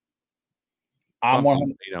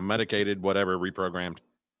 Medicated, whatever, reprogrammed.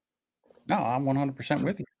 No, I'm 100%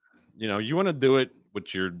 with you. You want to do it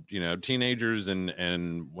with your, teenagers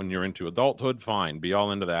and when you're into adulthood, fine, be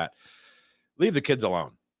all into that. Leave the kids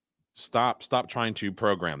alone. Stop trying to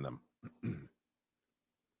program them.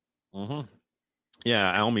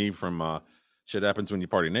 Yeah, Almy from Shit Happens When You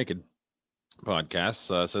Party Naked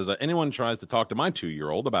podcast says anyone tries to talk to my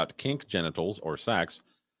 2-year-old about kink, genitals, or sex,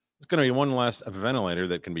 it's going to be one less ventilator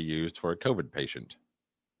that can be used for a COVID patient.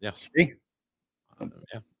 Yes. Yeah,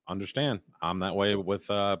 understand. I'm that way with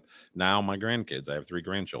now my grandkids. I have 3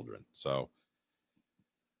 grandchildren. So.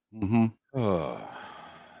 Did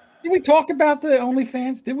we talk about the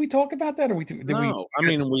OnlyFans? Did we talk about that, or No. I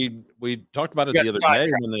mean, we talked about it the other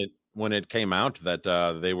day when it came out that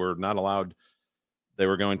they were not allowed. They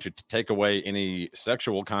were going to take away any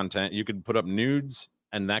sexual content. You could put up nudes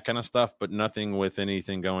and that kind of stuff, but nothing with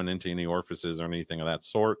anything going into any orifices or anything of that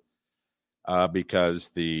sort, because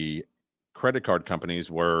the credit card companies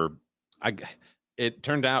were. It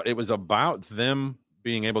turned out it was about them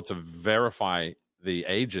being able to verify the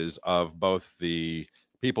ages of both the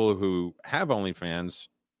people who have OnlyFans,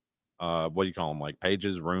 what do you call them, like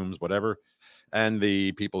pages, rooms, whatever, and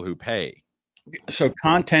the people who pay. So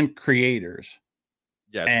content creators.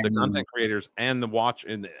 Yes, the content creators and the watch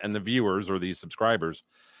and the viewers or the subscribers,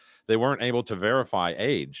 they weren't able to verify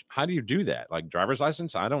age. How do you do that? Like driver's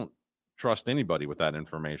license? I don't trust anybody with that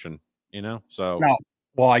information, So no,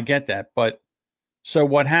 well, I get that, but so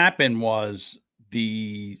what happened was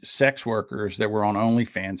the sex workers that were on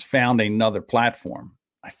OnlyFans found another platform.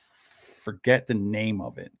 I forget the name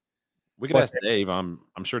of it. We could ask Dave. I'm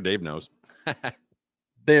sure Dave knows.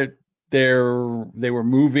 They were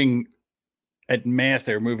moving at mass.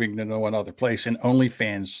 They were moving to no other place, and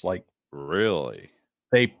OnlyFans, like, really,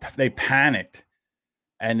 they panicked,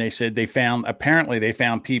 and they said they found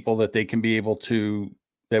people that they can be able to,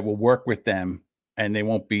 that will work with them, and they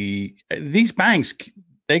won't be these banks.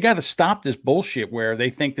 They got to stop this bullshit where they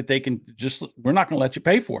think that they can we're not going to let you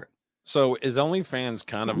pay for it. So is OnlyFans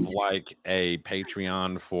kind of like a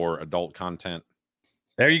Patreon for adult content?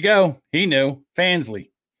 There you go. He knew.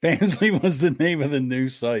 Fansly was the name of the new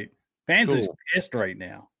site. Fansly's pissed right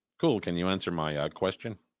now. Cool. Can you answer my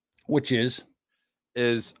question? Which is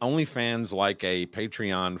OnlyFans like a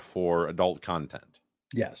Patreon for adult content?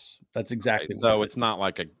 Yes, that's exactly. Right. So it's not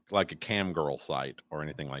like a cam girl site or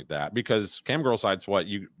anything like that, because cam girl sites,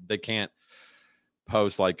 they can't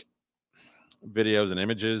post like videos and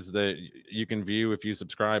images that you can view if you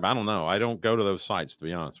subscribe. I don't know. I don't go to those sites, to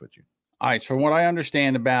be honest with you. All right. So what I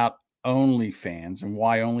understand about OnlyFans and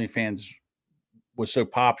why OnlyFans was so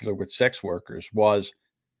popular with sex workers was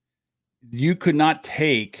you could not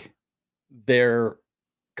take their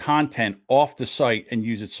content off the site and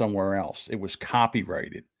use it somewhere else. It was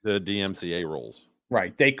copyrighted. The DMCA rules.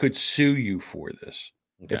 Right. They could sue you for this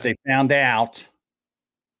if they found out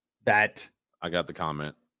that. I got the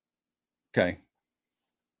comment. Okay.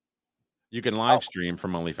 You can live stream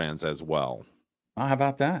from OnlyFans as well. How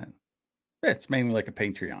about that? It's mainly like a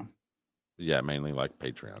Patreon. Yeah, mainly like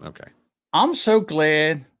Patreon. Okay. I'm so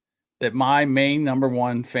glad that my main number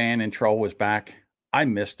one fan in Troll was back. I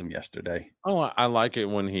missed him yesterday. Oh, I like it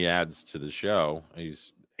when he adds to the show.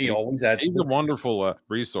 He always adds. He's a wonderful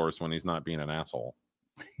resource when he's not being an asshole.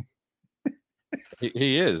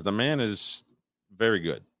 he is. The man is very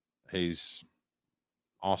good. He's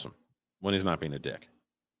awesome when he's not being a dick.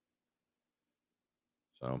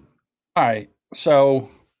 So, all right. So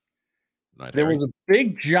there was a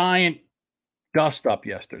big giant dust up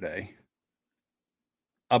yesterday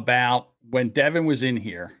about when Devin was in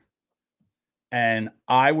here and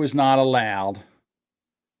I was not allowed,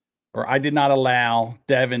 or I did not allow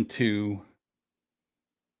Devin to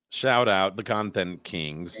shout out the Content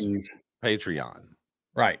Kings Patreon.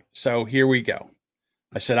 Right. So here we go.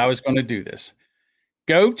 I said I was going to do this.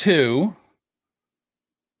 Go to,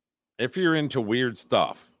 if you're into weird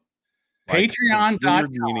stuff,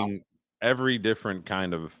 Patreon.com. Meaning every different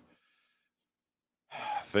kind of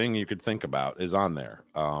thing you could think about is on there.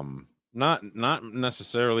 Not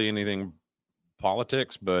necessarily anything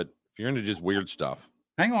politics, but if you're into just weird stuff.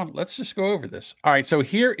 Hang on, let's just go over this. All right, so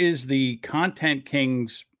here is the Content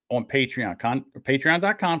Kings on Patreon,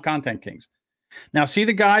 patreon.com, Content Kings. Now, see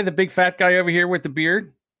the guy, the big fat guy over here with the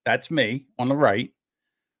beard? That's me on the right.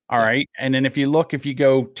 All right, and then if you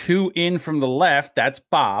go 2 in from the left, that's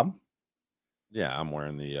Bob. Yeah, I'm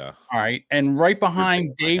wearing the... All right, and right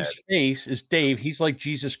behind Dave's face is Dave. He's like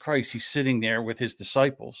Jesus Christ. He's sitting there with his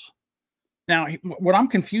disciples. Now, what I'm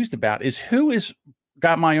confused about is who is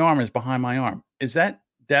got my arm is behind my arm. Is that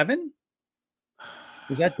Devin?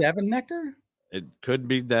 Is that Devin Necker? It could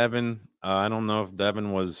be Devin. I don't know if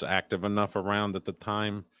Devin was active enough around at the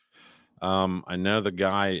time. I know the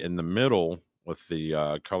guy in the middle with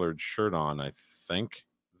the colored shirt on. I think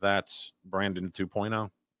that's Brandon 2.0,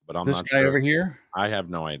 but I'm this not guy sure. Over here. I have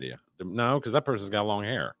no idea. No, because that person's got long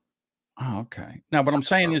hair. Oh, okay. Now, what I'm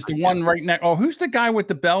saying is the one right next. Oh, who's the guy with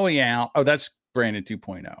the belly out? Oh, that's Brandon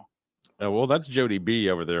 2.0. Well, that's Jody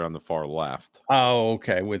B over there on the far left. Oh,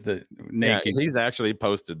 okay. With the naked. Yeah, he's actually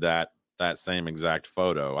posted that same exact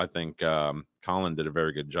photo. I think Colin did a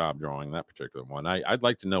very good job drawing that particular one. I'd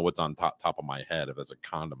like to know what's on top of my head, if it's a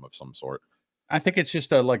condom of some sort. I think it's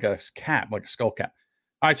just like a cap, like a skull cap.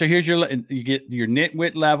 All right, so here's you get your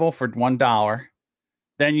nitwit level for $1.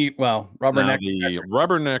 Then Rubbernecker. The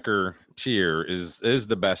Rubbernecker tier is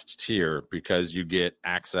the best tier because you get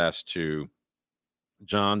access to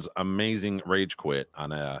John's amazing rage quit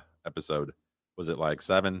on a episode. Was it like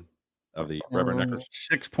 7 of the Rubberneckers?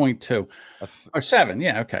 6.2 or 7?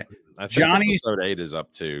 Yeah, okay. I think Johnny's episode 8 is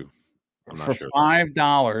up to for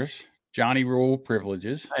 $5. Johnny Rule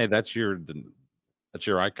privileges. Hey, that's your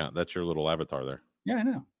icon. That's your little avatar there. Yeah, I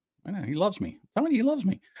know. He loves me. Tell me he loves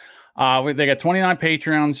me. They got 29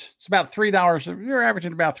 Patreons. It's about $3. You're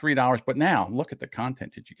averaging about $3. But now look at the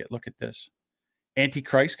content. Did you get? Look at this.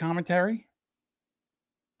 Antichrist commentary.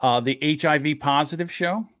 The HIV positive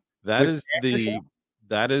show. That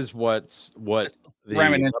is what the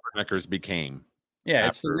Rubberneckers became. Yeah,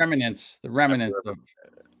 it's the remnants. The remnants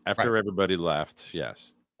after everybody left.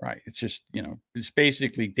 Yes. Right. It's just, it's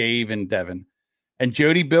basically Dave and Devin. And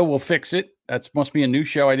Jody Bill will fix it. That must be a new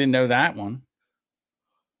show. I didn't know that one.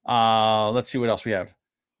 Let's see what else we have.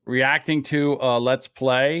 Reacting to Let's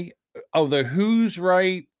Play. Oh, the Who's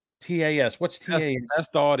Right TAS. What's TAS?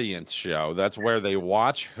 Best audience show. That's where they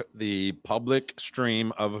watch the public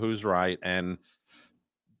stream of Who's Right, and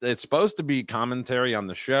it's supposed to be commentary on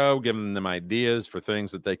the show, giving them ideas for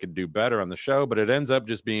things that they could do better on the show, but it ends up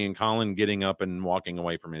just being Colin getting up and walking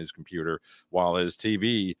away from his computer while his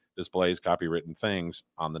TV displays copywritten things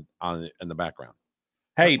in the background.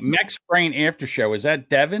 Hey, Mex Brain After Show. Is that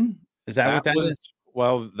Devin? Is that what that is?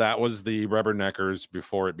 Well, that was the Rubberneckers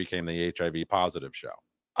before it became the HIV positive show.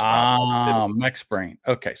 Mex Brain.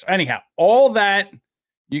 Okay. So anyhow, all that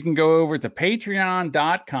you can go over to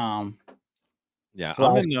patreon.com. Yeah,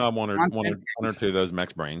 I'm in one or two of those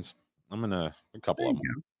Mex Brains. I'm in a couple of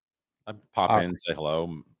them. I pop in, say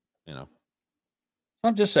hello,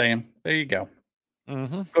 I'm just saying. There you go.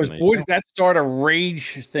 Mm-hmm. Because boy, did that start a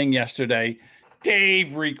rage thing yesterday.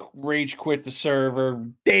 Dave rage quit the server.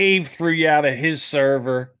 Dave threw you out of his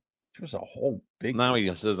server. It was a whole big. Now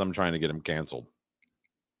he says I'm trying to get him canceled.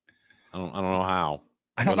 I don't know how.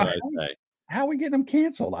 How we get him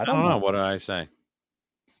canceled? I don't know. What did I say?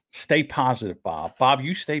 Stay positive, Bob. Bob,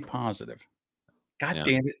 you stay positive. God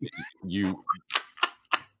damn it. You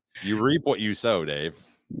reap what you sow, Dave.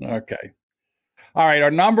 Okay. All right.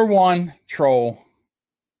 Our number one troll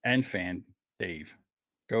and fan, Dave.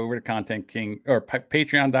 Go over to Content King or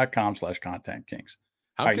patreon.com/Content Kings.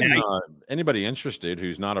 How can anybody interested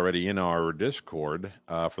who's not already in our Discord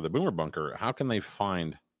for the Boomer Bunker, how can they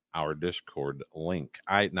find our Discord link?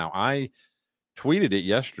 I tweeted it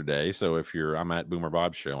yesterday, so if I'm at Boomer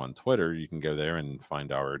Bob Show on Twitter, you can go there and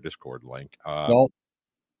find our Discord link. So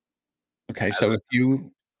if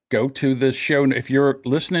you go to the show, if you're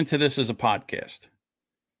listening to this as a podcast,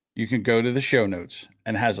 you can go to the show notes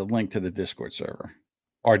and it has a link to the Discord server,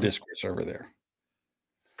 our Discord server there.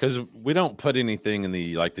 Because we don't put anything in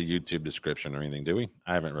the YouTube description or anything, do we?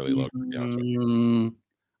 I haven't really looked. To be honest with you.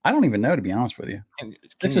 I don't even know, to be honest with you. Can you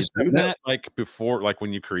do that before,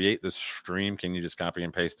 when you create the stream? Can you just copy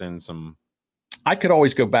and paste in some I could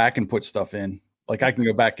always go back and put stuff in. Like I can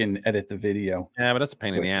go back and edit the video. Yeah, but that's a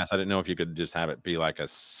pain in the ass. I didn't know if you could just have it be like a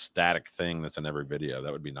static thing that's in every video.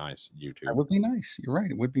 That would be nice. YouTube. That would be nice. You're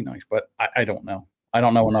right. It would be nice, but I don't know. I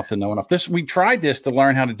don't know enough to know enough. We tried this to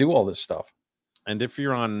learn how to do all this stuff. And if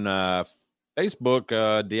you're on Facebook,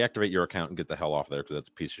 deactivate your account and get the hell off there because that's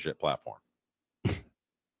a piece of shit platform.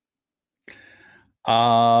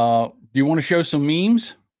 Do you want to show some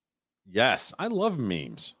memes? Yes, I love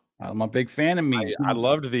memes. I'm a big fan of memes. I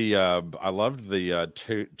loved the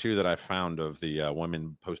two that I found of the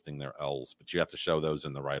women posting their L's, but you have to show those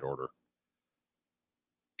in the right order.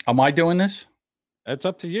 Am I doing this? It's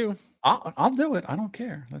up to you. I'll do it. I don't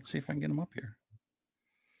care. Let's see if I can get them up here.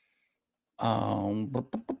 I'm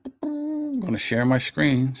going to share my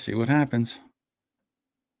screen. See what happens.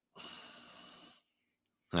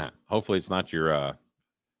 Yeah, hopefully it's not your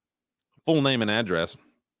full name and address.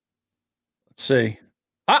 Let's see.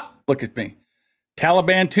 Look at me.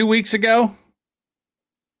 Taliban 2 weeks ago.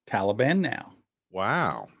 Taliban now.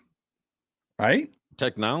 Wow. Right?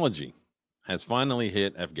 Technology has finally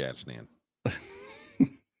hit Afghanistan.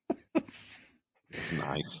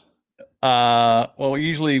 Nice. Well,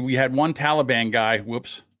 usually we had one Taliban guy.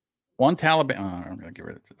 Whoops. One Taliban. I'm going to get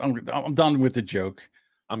rid of it. I'm done with the joke.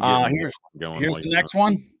 Here's the next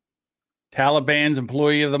one. Taliban's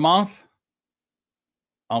Employee of the Month.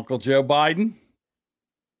 Uncle Joe Biden.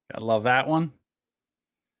 I love that one.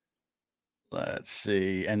 Let's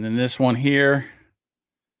see. And then this one here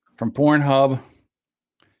from Pornhub.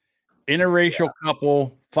 Interracial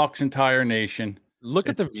couple fucks entire nation. Look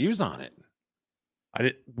at the views on it. I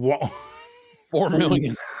did. Whoa. 4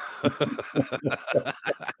 million.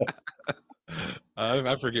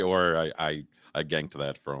 I forget where I ganked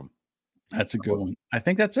that from. That's a good one. I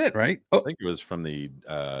think that's it, right? I think it was from the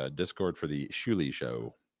Discord for the Shuli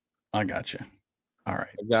show. I got you. All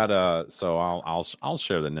right. I got so I'll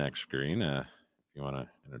share the next screen if you want to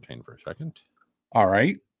entertain for a second. All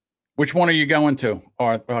right. Which one are you going to?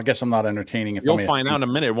 Or I guess I'm not entertaining. If you'll find out in a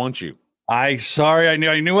minute, won't you? I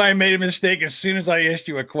knew I made a mistake as soon as I asked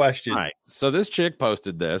you a question. All right. So this chick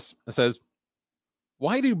posted this. It says,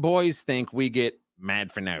 "Why do boys think we get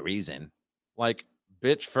mad for no reason?" Like,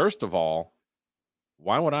 bitch, first of all,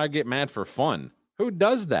 why would I get mad for fun? Who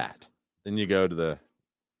does that? Then you go to the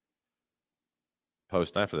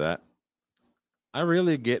post after that. I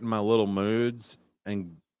really get in my little moods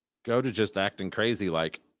and go to just acting crazy,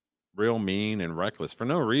 like real mean and reckless for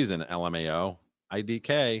no reason. LMAO.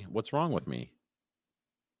 IDK. What's wrong with me?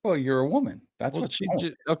 Well, you're a woman. That's what she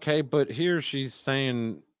did. Okay, but here she's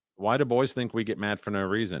saying, why do boys think we get mad for no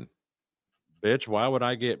reason? Bitch, why would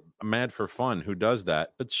I get mad for fun? Who does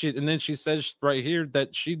that? But then she says right here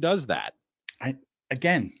that she does that.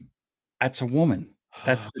 Again, that's a woman.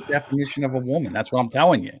 That's the definition of a woman. That's what I'm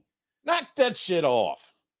telling you. Knock that shit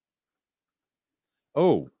off.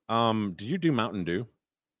 Oh, do you do Mountain Dew?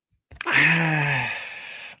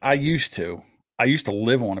 I used to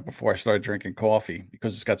live on it before I started drinking coffee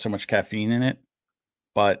because it's got so much caffeine in it,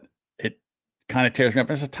 but it kind of tears me up.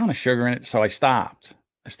 There's a ton of sugar in it, so I stopped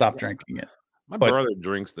drinking it. My brother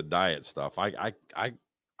drinks the diet stuff. I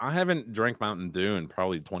haven't drank Mountain Dew in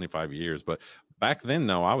probably 25 years, but back then,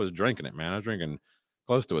 no, I was drinking it, man. I was drinking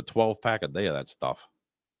close to a 12-pack a day of that stuff.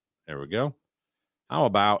 There we go. How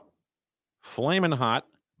about Flamin' Hot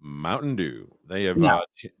Mountain Dew? They have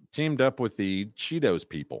teamed up with the Cheetos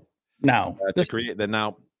people. Now, to create that.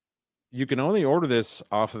 Now, you can only order this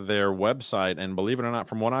off of their website, and believe it or not,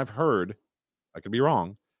 from what I've heard, I could be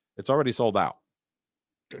wrong, it's already sold out.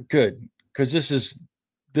 Good, because this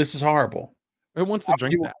is horrible. Who wants to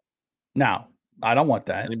drink that? No, I don't want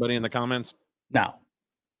that. Anybody in the comments? No,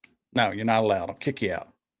 you're not allowed. I'll kick you out.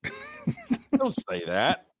 Don't say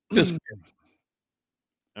that. Just kidding.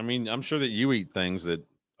 I mean, I'm sure that you eat things that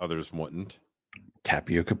others wouldn't.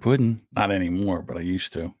 Tapioca pudding. Not anymore, but I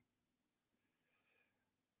used to.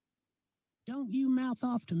 Don't you mouth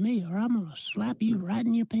off to me or I'm going to slap you right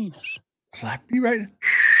in your penis. Slap you right in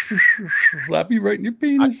your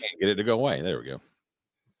penis. I can't get it to go away. There we go.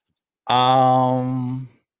 I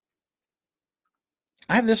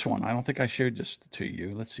have this one. I don't think I showed this to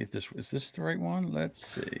you. Let's see if is this the right one? Let's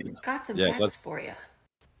see. Got some facts for you.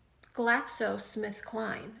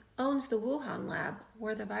 GlaxoSmithKline owns the Wuhan lab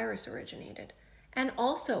where the virus originated and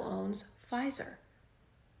also owns Pfizer,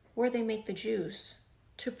 where they make the juice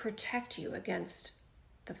to protect you against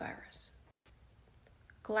the virus.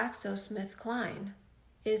 GlaxoSmithKline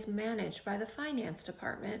is managed by the finance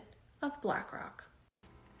department of BlackRock.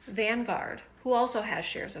 Vanguard, who also has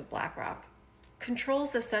shares of BlackRock,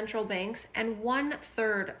 controls the central banks and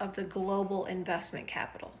 1/3 of the global investment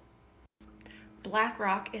capital.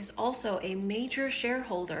 BlackRock is also a major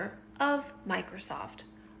shareholder of Microsoft,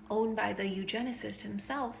 owned by the eugenicist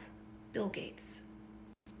himself, Bill Gates.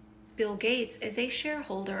 Bill Gates is a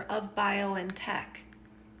shareholder of BioNTech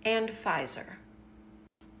and Pfizer.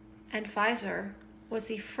 And Pfizer was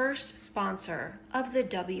the first sponsor of the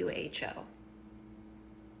WHO.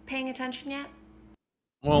 Paying attention yet?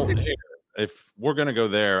 Well, here, if we're going to go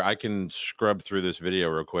there, I can scrub through this video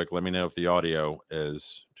real quick. Let me know if the audio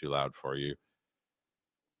is too loud for you.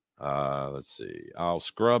 Let's see. I'll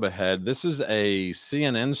scrub ahead. This is a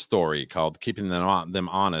CNN story called "Keeping Them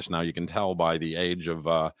Honest." Now you can tell by the age of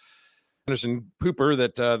Anderson Cooper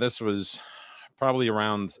that this was probably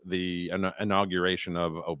around the inauguration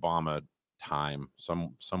of Obama time,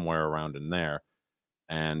 somewhere around in there.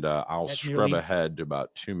 And I'll scrub ahead to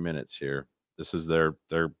about 2 minutes here. This is they're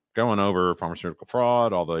going over pharmaceutical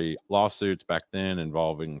fraud, all the lawsuits back then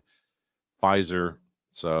involving Pfizer.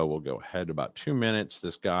 So we'll go ahead about 2 minutes.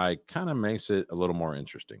 This guy kind of makes it a little more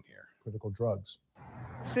interesting here. Critical drugs.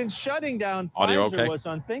 Since shutting down Audio Pfizer okay? was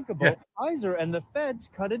unthinkable, Pfizer and the feds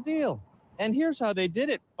cut a deal. And here's how they did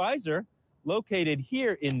it. Pfizer, located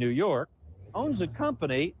here in New York, owns a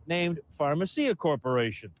company named Pharmacia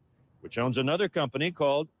Corporation, which owns another company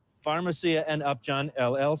called Pharmacia and Upjohn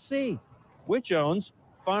LLC, which owns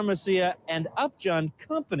Pharmacia and Upjohn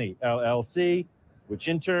Company LLC, which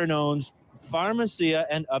in turn owns Pharmacia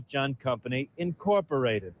and Upjohn Company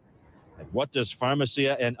Incorporated. And what does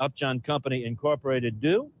Pharmacia and Upjohn Company Incorporated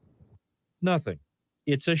do? Nothing.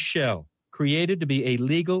 It's a shell created to be a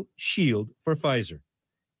legal shield for Pfizer.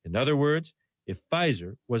 In other words, if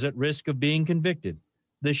Pfizer was at risk of being convicted,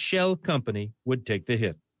 the shell company would take the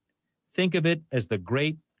hit. Think of it as the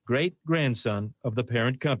great-great-grandson of the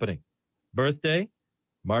parent company. Birthday,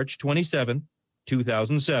 March 27,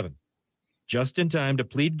 2007. Just in time to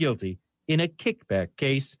plead guilty in a kickback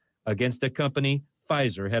case against a company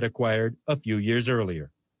Pfizer had acquired a few years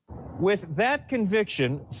earlier. With that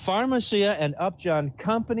conviction, Pharmacia and Upjohn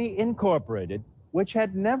Company Incorporated, which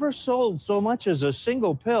had never sold so much as a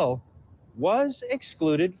single pill, was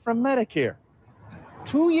excluded from Medicare.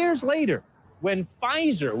 2 years later, when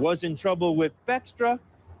Pfizer was in trouble with Bextra,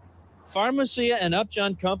 Pharmacia and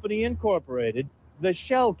Upjohn Company Incorporated, the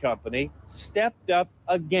shell company, stepped up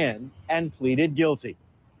again and pleaded guilty.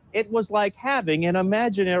 It was like having an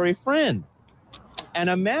imaginary friend, an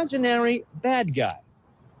imaginary bad guy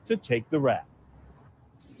to take the rap.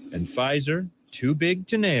 And Pfizer, too big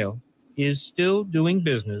to nail, is still doing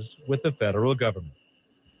business with the federal government.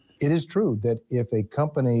 It is true that if a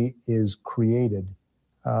company is created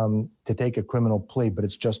to take a criminal plea, but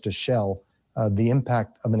it's just a shell, the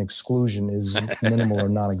impact of an exclusion is minimal or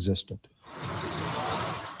non-existent.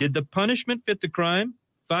 Did the punishment fit the crime?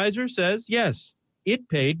 Pfizer says yes. It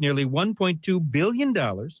paid nearly $1.2 billion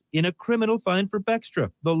in a criminal fine for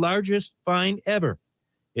Bextra, the largest fine ever.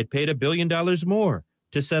 It paid $1 billion more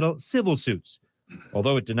to settle civil suits,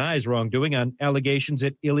 although it denies wrongdoing on allegations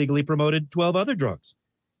it illegally promoted 12 other drugs.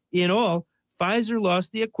 In all, Pfizer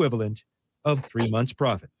lost the equivalent of 3 months'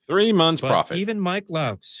 profit. 3 months But profit. even Mike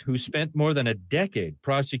Laux, who spent more than a decade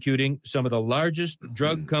prosecuting some of the largest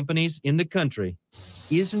drug companies in the country,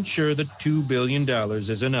 isn't sure that $2 billion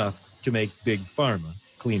is enough to make Big Pharma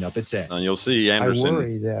clean up its act. And you'll see Anderson. I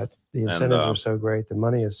worry that the incentives are so great, the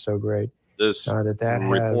money is so great, This that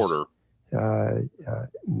reporter. has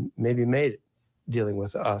maybe made it dealing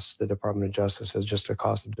with us, the Department of Justice, as just a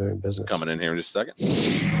cost of doing business. Coming in here in just a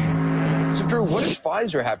second. So, Drew, what does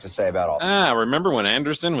Pfizer have to say about all that? Remember when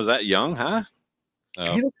Anderson was that young, huh?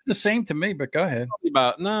 He looks the same to me, but go ahead.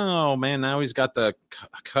 No, man. Now he's got the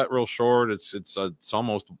cut real short. It's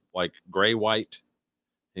almost like gray white.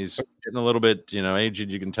 He's getting a little bit, aged.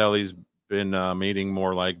 You can tell he's been eating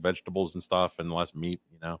more like vegetables and stuff and less meat.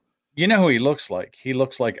 You know who he looks like? He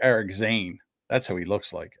looks like Eric Zane. That's who he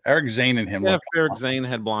looks like. Eric Zane and him. Yeah, look if Eric Zane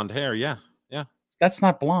had blonde hair. Yeah. That's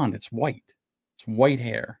not blonde. It's white. It's white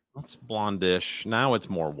hair. That's blondish. Now it's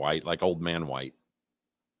more white, like old man white.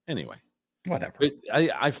 Anyway, whatever. But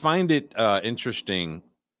I find it interesting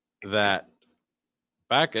that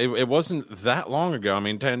back, it wasn't that long ago. I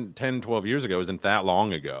mean, 10, 12 years ago isn't that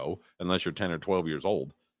long ago, unless you're 10 or 12 years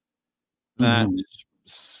old. That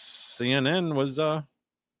CNN was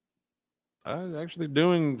actually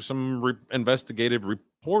doing some investigative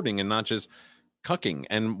reporting and not just cucking.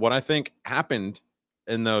 And what I think happened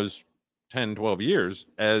in those 10, 12 years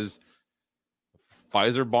as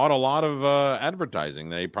Pfizer bought a lot of advertising.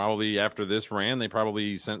 They probably, after this ran, they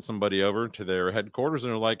probably sent somebody over to their headquarters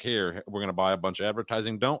and they're like, here, we're going to buy a bunch of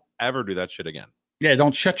advertising. Don't ever do that shit again. Yeah,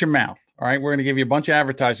 don't shut your mouth. All right, we're going to give you a bunch of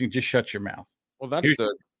advertising. Just shut your mouth. Well, that's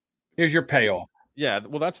here's your payoff. Yeah,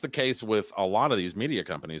 well, that's the case with a lot of these media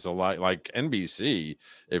companies. A lot like NBC.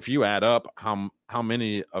 If you add up how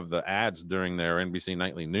many of the ads during their NBC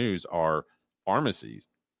nightly news are pharmacies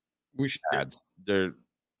ads,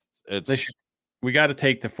 we got to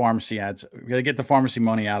take the pharmacy ads. We got to get the pharmacy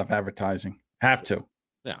money out of advertising. Have to.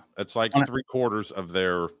 Yeah, it's like 3/4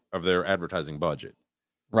 of their advertising budget.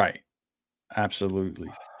 Right. Absolutely.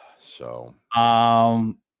 So,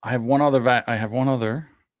 I have one other.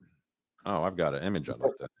 Oh, I've got an image I'd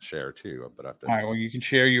like to share too, but I have to. All right. Well, you can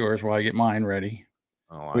share yours while I get mine ready.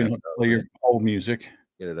 Oh, We don't play your old music.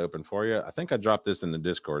 Get it open for you. I think I dropped this in the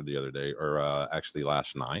Discord the other day, or actually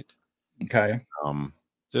last night. Okay.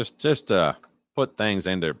 Just put things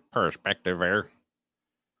into perspective there.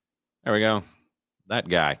 There we go. That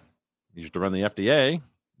guy used to run the FDA.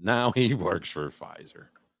 Now he works for Pfizer.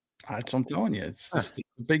 That's what I'm telling you. It's just a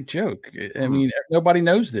big joke. I mean, nobody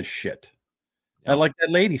knows this shit. Yeah. Like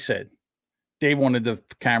that lady said. Dave wanted the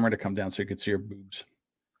camera to come down so you could see her boobs.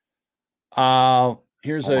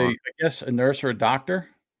 Here's I guess a nurse or a doctor.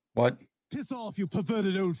 What? Piss off, you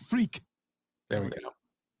perverted old freak. There we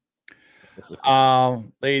go.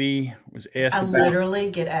 Lady was asked. I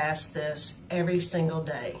literally get asked this every single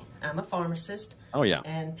day. I'm a pharmacist. Oh, yeah.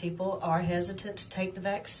 And people are hesitant to take the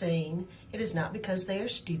vaccine. It is not because they are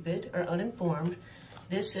stupid or uninformed.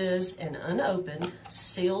 This is an unopened,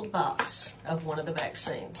 sealed box of one of the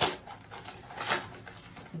vaccines.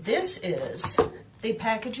 This is the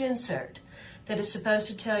package insert that is supposed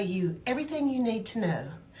to tell you everything you need to know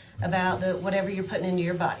about whatever you're putting into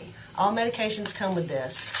your body. All medications come with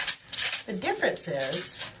this. The difference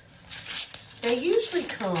is they usually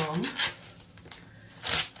come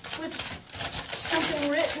with something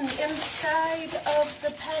written inside of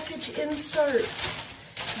the package insert.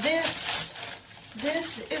 This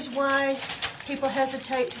is why people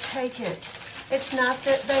hesitate to take it. It's not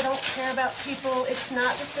that they don't care about people. It's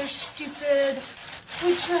not that they're stupid.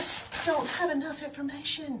 We just don't have enough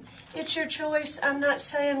information. It's your choice. I'm not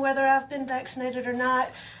saying whether I've been vaccinated or not.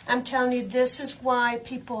 I'm telling you this is why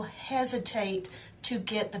people hesitate to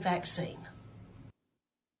get the vaccine.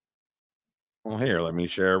 Well, here, let me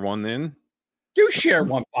share one then. You share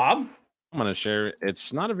one, Bob. I'm going to share.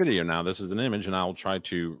 It's not a video now. This is an image, and I'll try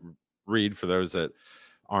to read for those that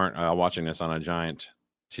aren't watching this on a giant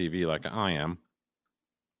TV like I am.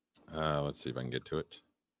 Let's see if I can get to it.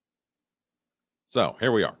 So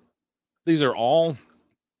here we are. These are all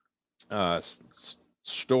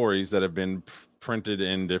stories that have been printed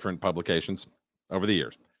in different publications over the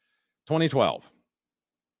years. 2012.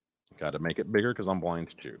 Got to make it bigger because I'm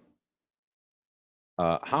blind too.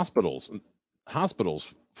 Hospitals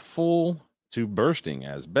full to bursting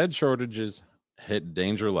as bed shortages hit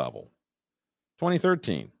danger level.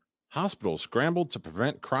 2013. Hospitals scrambled to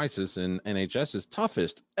prevent crisis in NHS's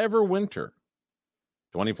toughest ever winter.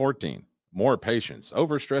 2014. More patients,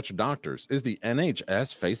 overstretched doctors. Is the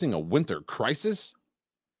NHS facing a winter crisis?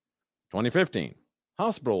 2015.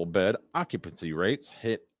 Hospital bed occupancy rates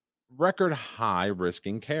hit record high,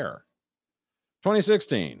 risking care.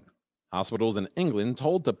 2016. Hospitals in England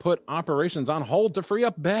told to put operations on hold to free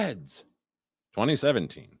up beds.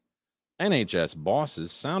 2017. NHS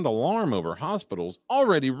bosses sound alarm over hospitals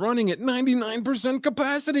already running at 99%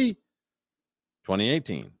 capacity.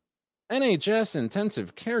 2018. NHS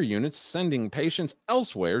intensive care units sending patients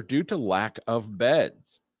elsewhere due to lack of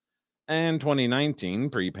beds. And 2019,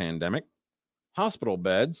 pre-pandemic, hospital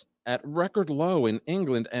beds at record low in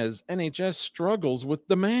England as NHS struggles with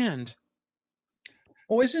demand.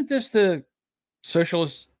 Well, isn't this the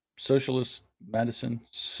socialist medicine?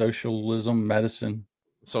 Socialized medicine.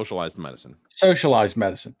 Socialized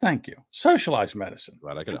medicine. Thank you. Socialized medicine.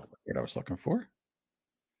 Glad I could help. What I was looking for.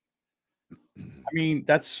 I mean,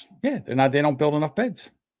 they don't build enough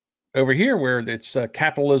beds. Over here, where it's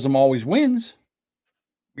capitalism always wins,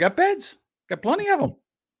 we got beds. Got plenty of them.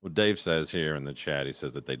 Well, Dave says here in the chat, he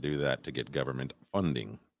says that they do that to get government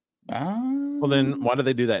funding. Well, then why do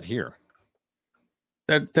they do that here?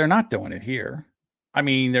 They're not doing it here. I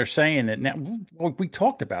mean, they're saying that now. Well, we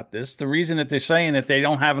talked about this. The reason that they're saying that they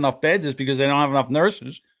don't have enough beds is because they don't have enough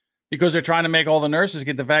nurses, because they're trying to make all the nurses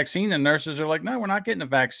get the vaccine. And nurses are like, no, we're not getting the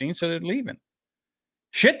vaccine. So they're leaving.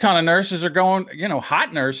 Shit ton of nurses are going,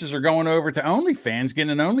 hot nurses are going over to OnlyFans,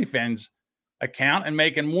 getting an OnlyFans account and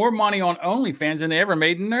making more money on OnlyFans than they ever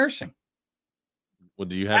made in nursing. Well,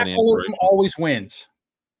 do you have any aspirations? Always wins.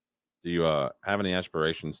 Do you have any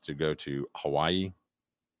aspirations to go to Hawaii?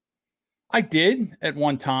 I did at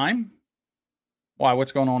one time. Why?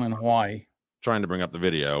 What's going on in Hawaii? Trying to bring up the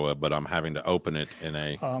video, but I'm having to open it in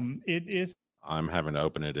a. I'm having to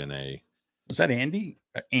open it in a. Was that Andy?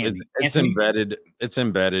 It's embedded. It's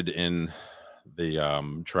embedded in the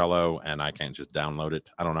Trello, and I can't just download it.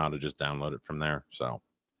 I don't know how to just download it from there. So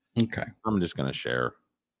okay, I'm just going to share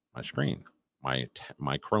my screen, my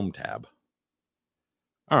Chrome tab.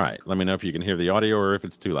 All right, let me know if you can hear the audio or if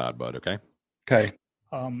it's too loud, bud. Okay. Okay.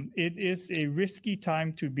 It is a risky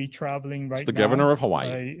time to be traveling right now. It's the governor of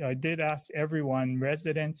Hawaii. I did ask everyone,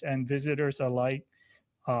 residents and visitors alike,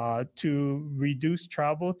 to reduce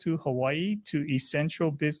travel to Hawaii to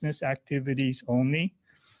essential business activities only.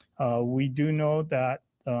 We do know that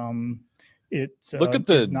it's Look at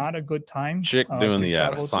the not a good time chick doing to the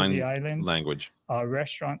travel sign to the islands. language.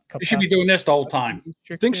 Restaurant You should be doing this the whole time.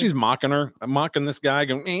 I think she's mocking her, mocking this guy,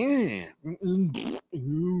 going, you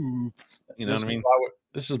know what I mean?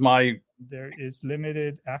 This is my. There is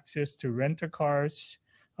limited access to rent-a-cars,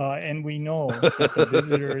 and we know that the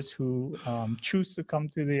visitors who choose to come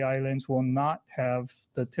to the islands will not have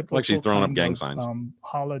the typical Like she's throwing up kind gang of, signs.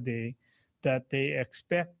 Holiday that they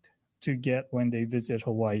expect to get when they visit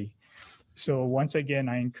Hawaii. So once again,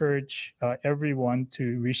 I encourage everyone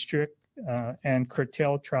to restrict and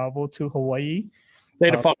curtail travel to Hawaii.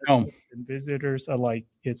 Stay the fuck home. And visitors alike,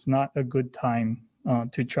 it's not a good time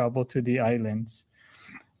to travel to the islands.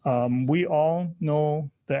 We all know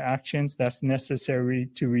the actions that's necessary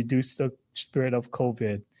to reduce the spread of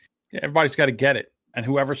COVID. Yeah, everybody's got to get it, and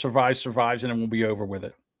whoever survives, survives, and it will be over with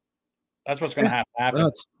it. That's what's going to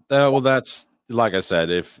happen. That's like I said.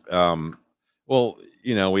 If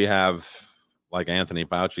we have like Anthony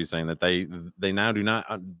Fauci saying that they now do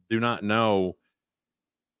not know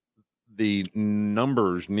the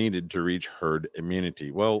numbers needed to reach herd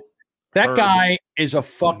immunity. Well, that guy is a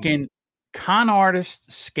fucking con artist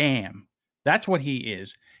scam. That's what he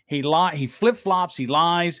is. He flip flops. He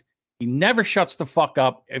lies. He never shuts the fuck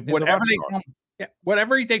up. Whatever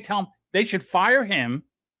they tell him, they should fire him.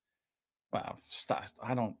 Wow, stop.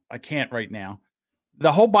 I can't right now.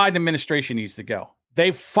 The whole Biden administration needs to go.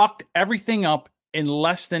 They've fucked everything up in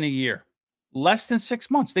less than a year, less than 6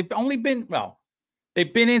 months. They've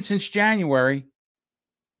been in since January.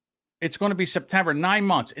 It's going to be September, 9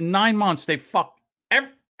 months. In 9 months, they fucked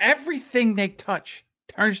everything they touch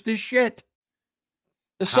turns to shit.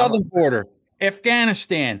 The southern border,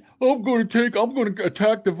 Afghanistan. I'm going to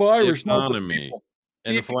attack the virus. The economy,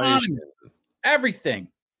 inflation, everything.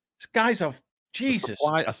 This guy's a Jesus.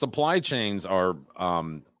 Supply chains are.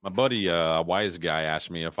 My buddy, wise guy, asked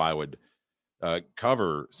me if I would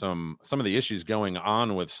cover some of the issues going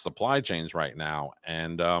on with supply chains right now,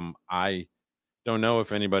 and I don't know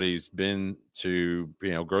if anybody's been to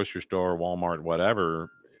grocery store, Walmart, whatever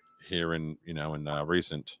here in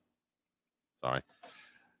recent. Sorry,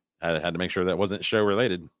 I had to make sure that wasn't show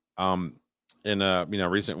related. In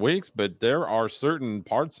recent weeks, but there are certain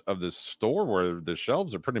parts of the store where the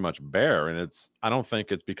shelves are pretty much bare, and I don't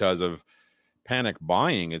think it's because of panic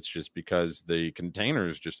buying. It's just because the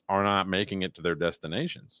containers just are not making it to their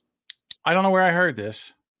destinations. I don't know where I heard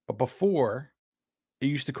this, but before it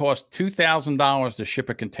used to cost $2,000 to ship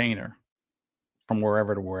a container from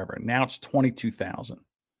wherever to wherever. Now it's $22,000.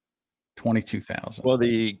 Well,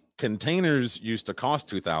 the containers used to cost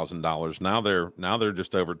 $2,000. Now they're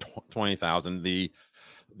just over $20,000.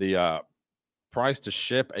 The price to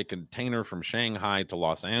ship a container from Shanghai to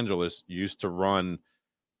Los Angeles used to run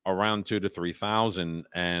around $2,000 to $3,000.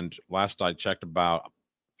 And last I checked, about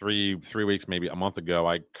three weeks, maybe a month ago,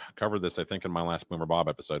 I covered this, I think, in my last Boomer Bob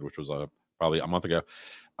episode, which was probably a month ago,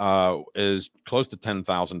 is close to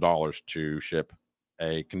 $10,000 to ship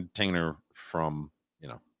a container from,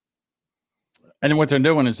 And then what they're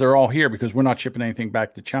doing is they're all here because we're not shipping anything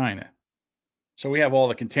back to China. So we have all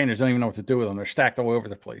the containers. Don't even know what to do with them. They're stacked all over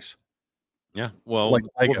the place. Yeah. Well,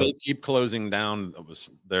 they keep closing down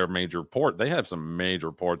their major port. They have some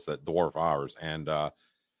major ports that dwarf ours, and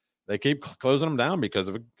they keep closing them down because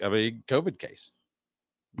of a COVID case.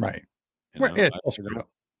 Right. I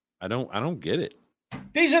don't get it.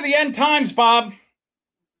 These are the end times, Bob.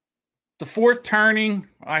 The fourth turning,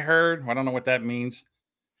 I heard. I don't know what that means.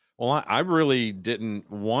 Well, I really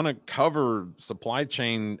didn't want to cover supply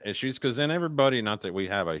chain issues because then everybody, not that we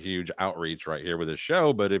have a huge outreach right here with this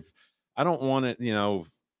show, but if I don't want it,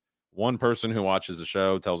 one person who watches the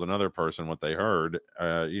show tells another person what they heard,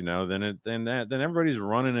 then everybody's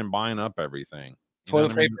running and buying up everything.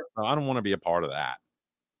 Toilet paper. I don't want to be a part of that.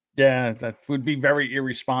 Yeah, that would be very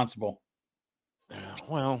irresponsible.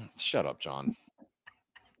 Well, shut up, John.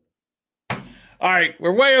 All right,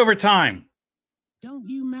 we're way over time. Don't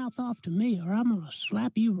you mouth off to me or I'm going to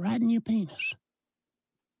slap you right in your penis.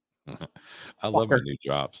 I love my new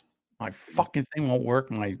jobs. My fucking thing won't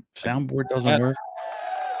work. My soundboard doesn't work.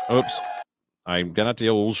 Oops. I got out the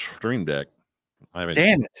old Stream Deck. Damn it.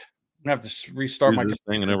 I'm going to have to restart my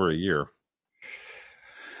thing in over a year.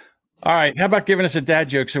 All right. How about giving us a dad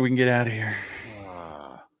joke so we can get out of here?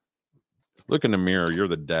 Look in the mirror. You're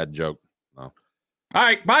the dad joke. Oh. All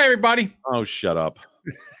right. Bye, everybody. Oh, shut up.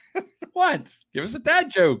 What? Give us a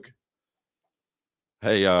dad joke.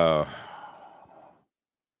 Hey, did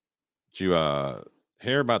you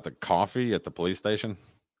hear about the coffee at the police station?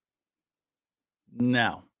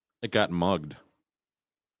 No. It got mugged.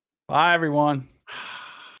 Bye, everyone.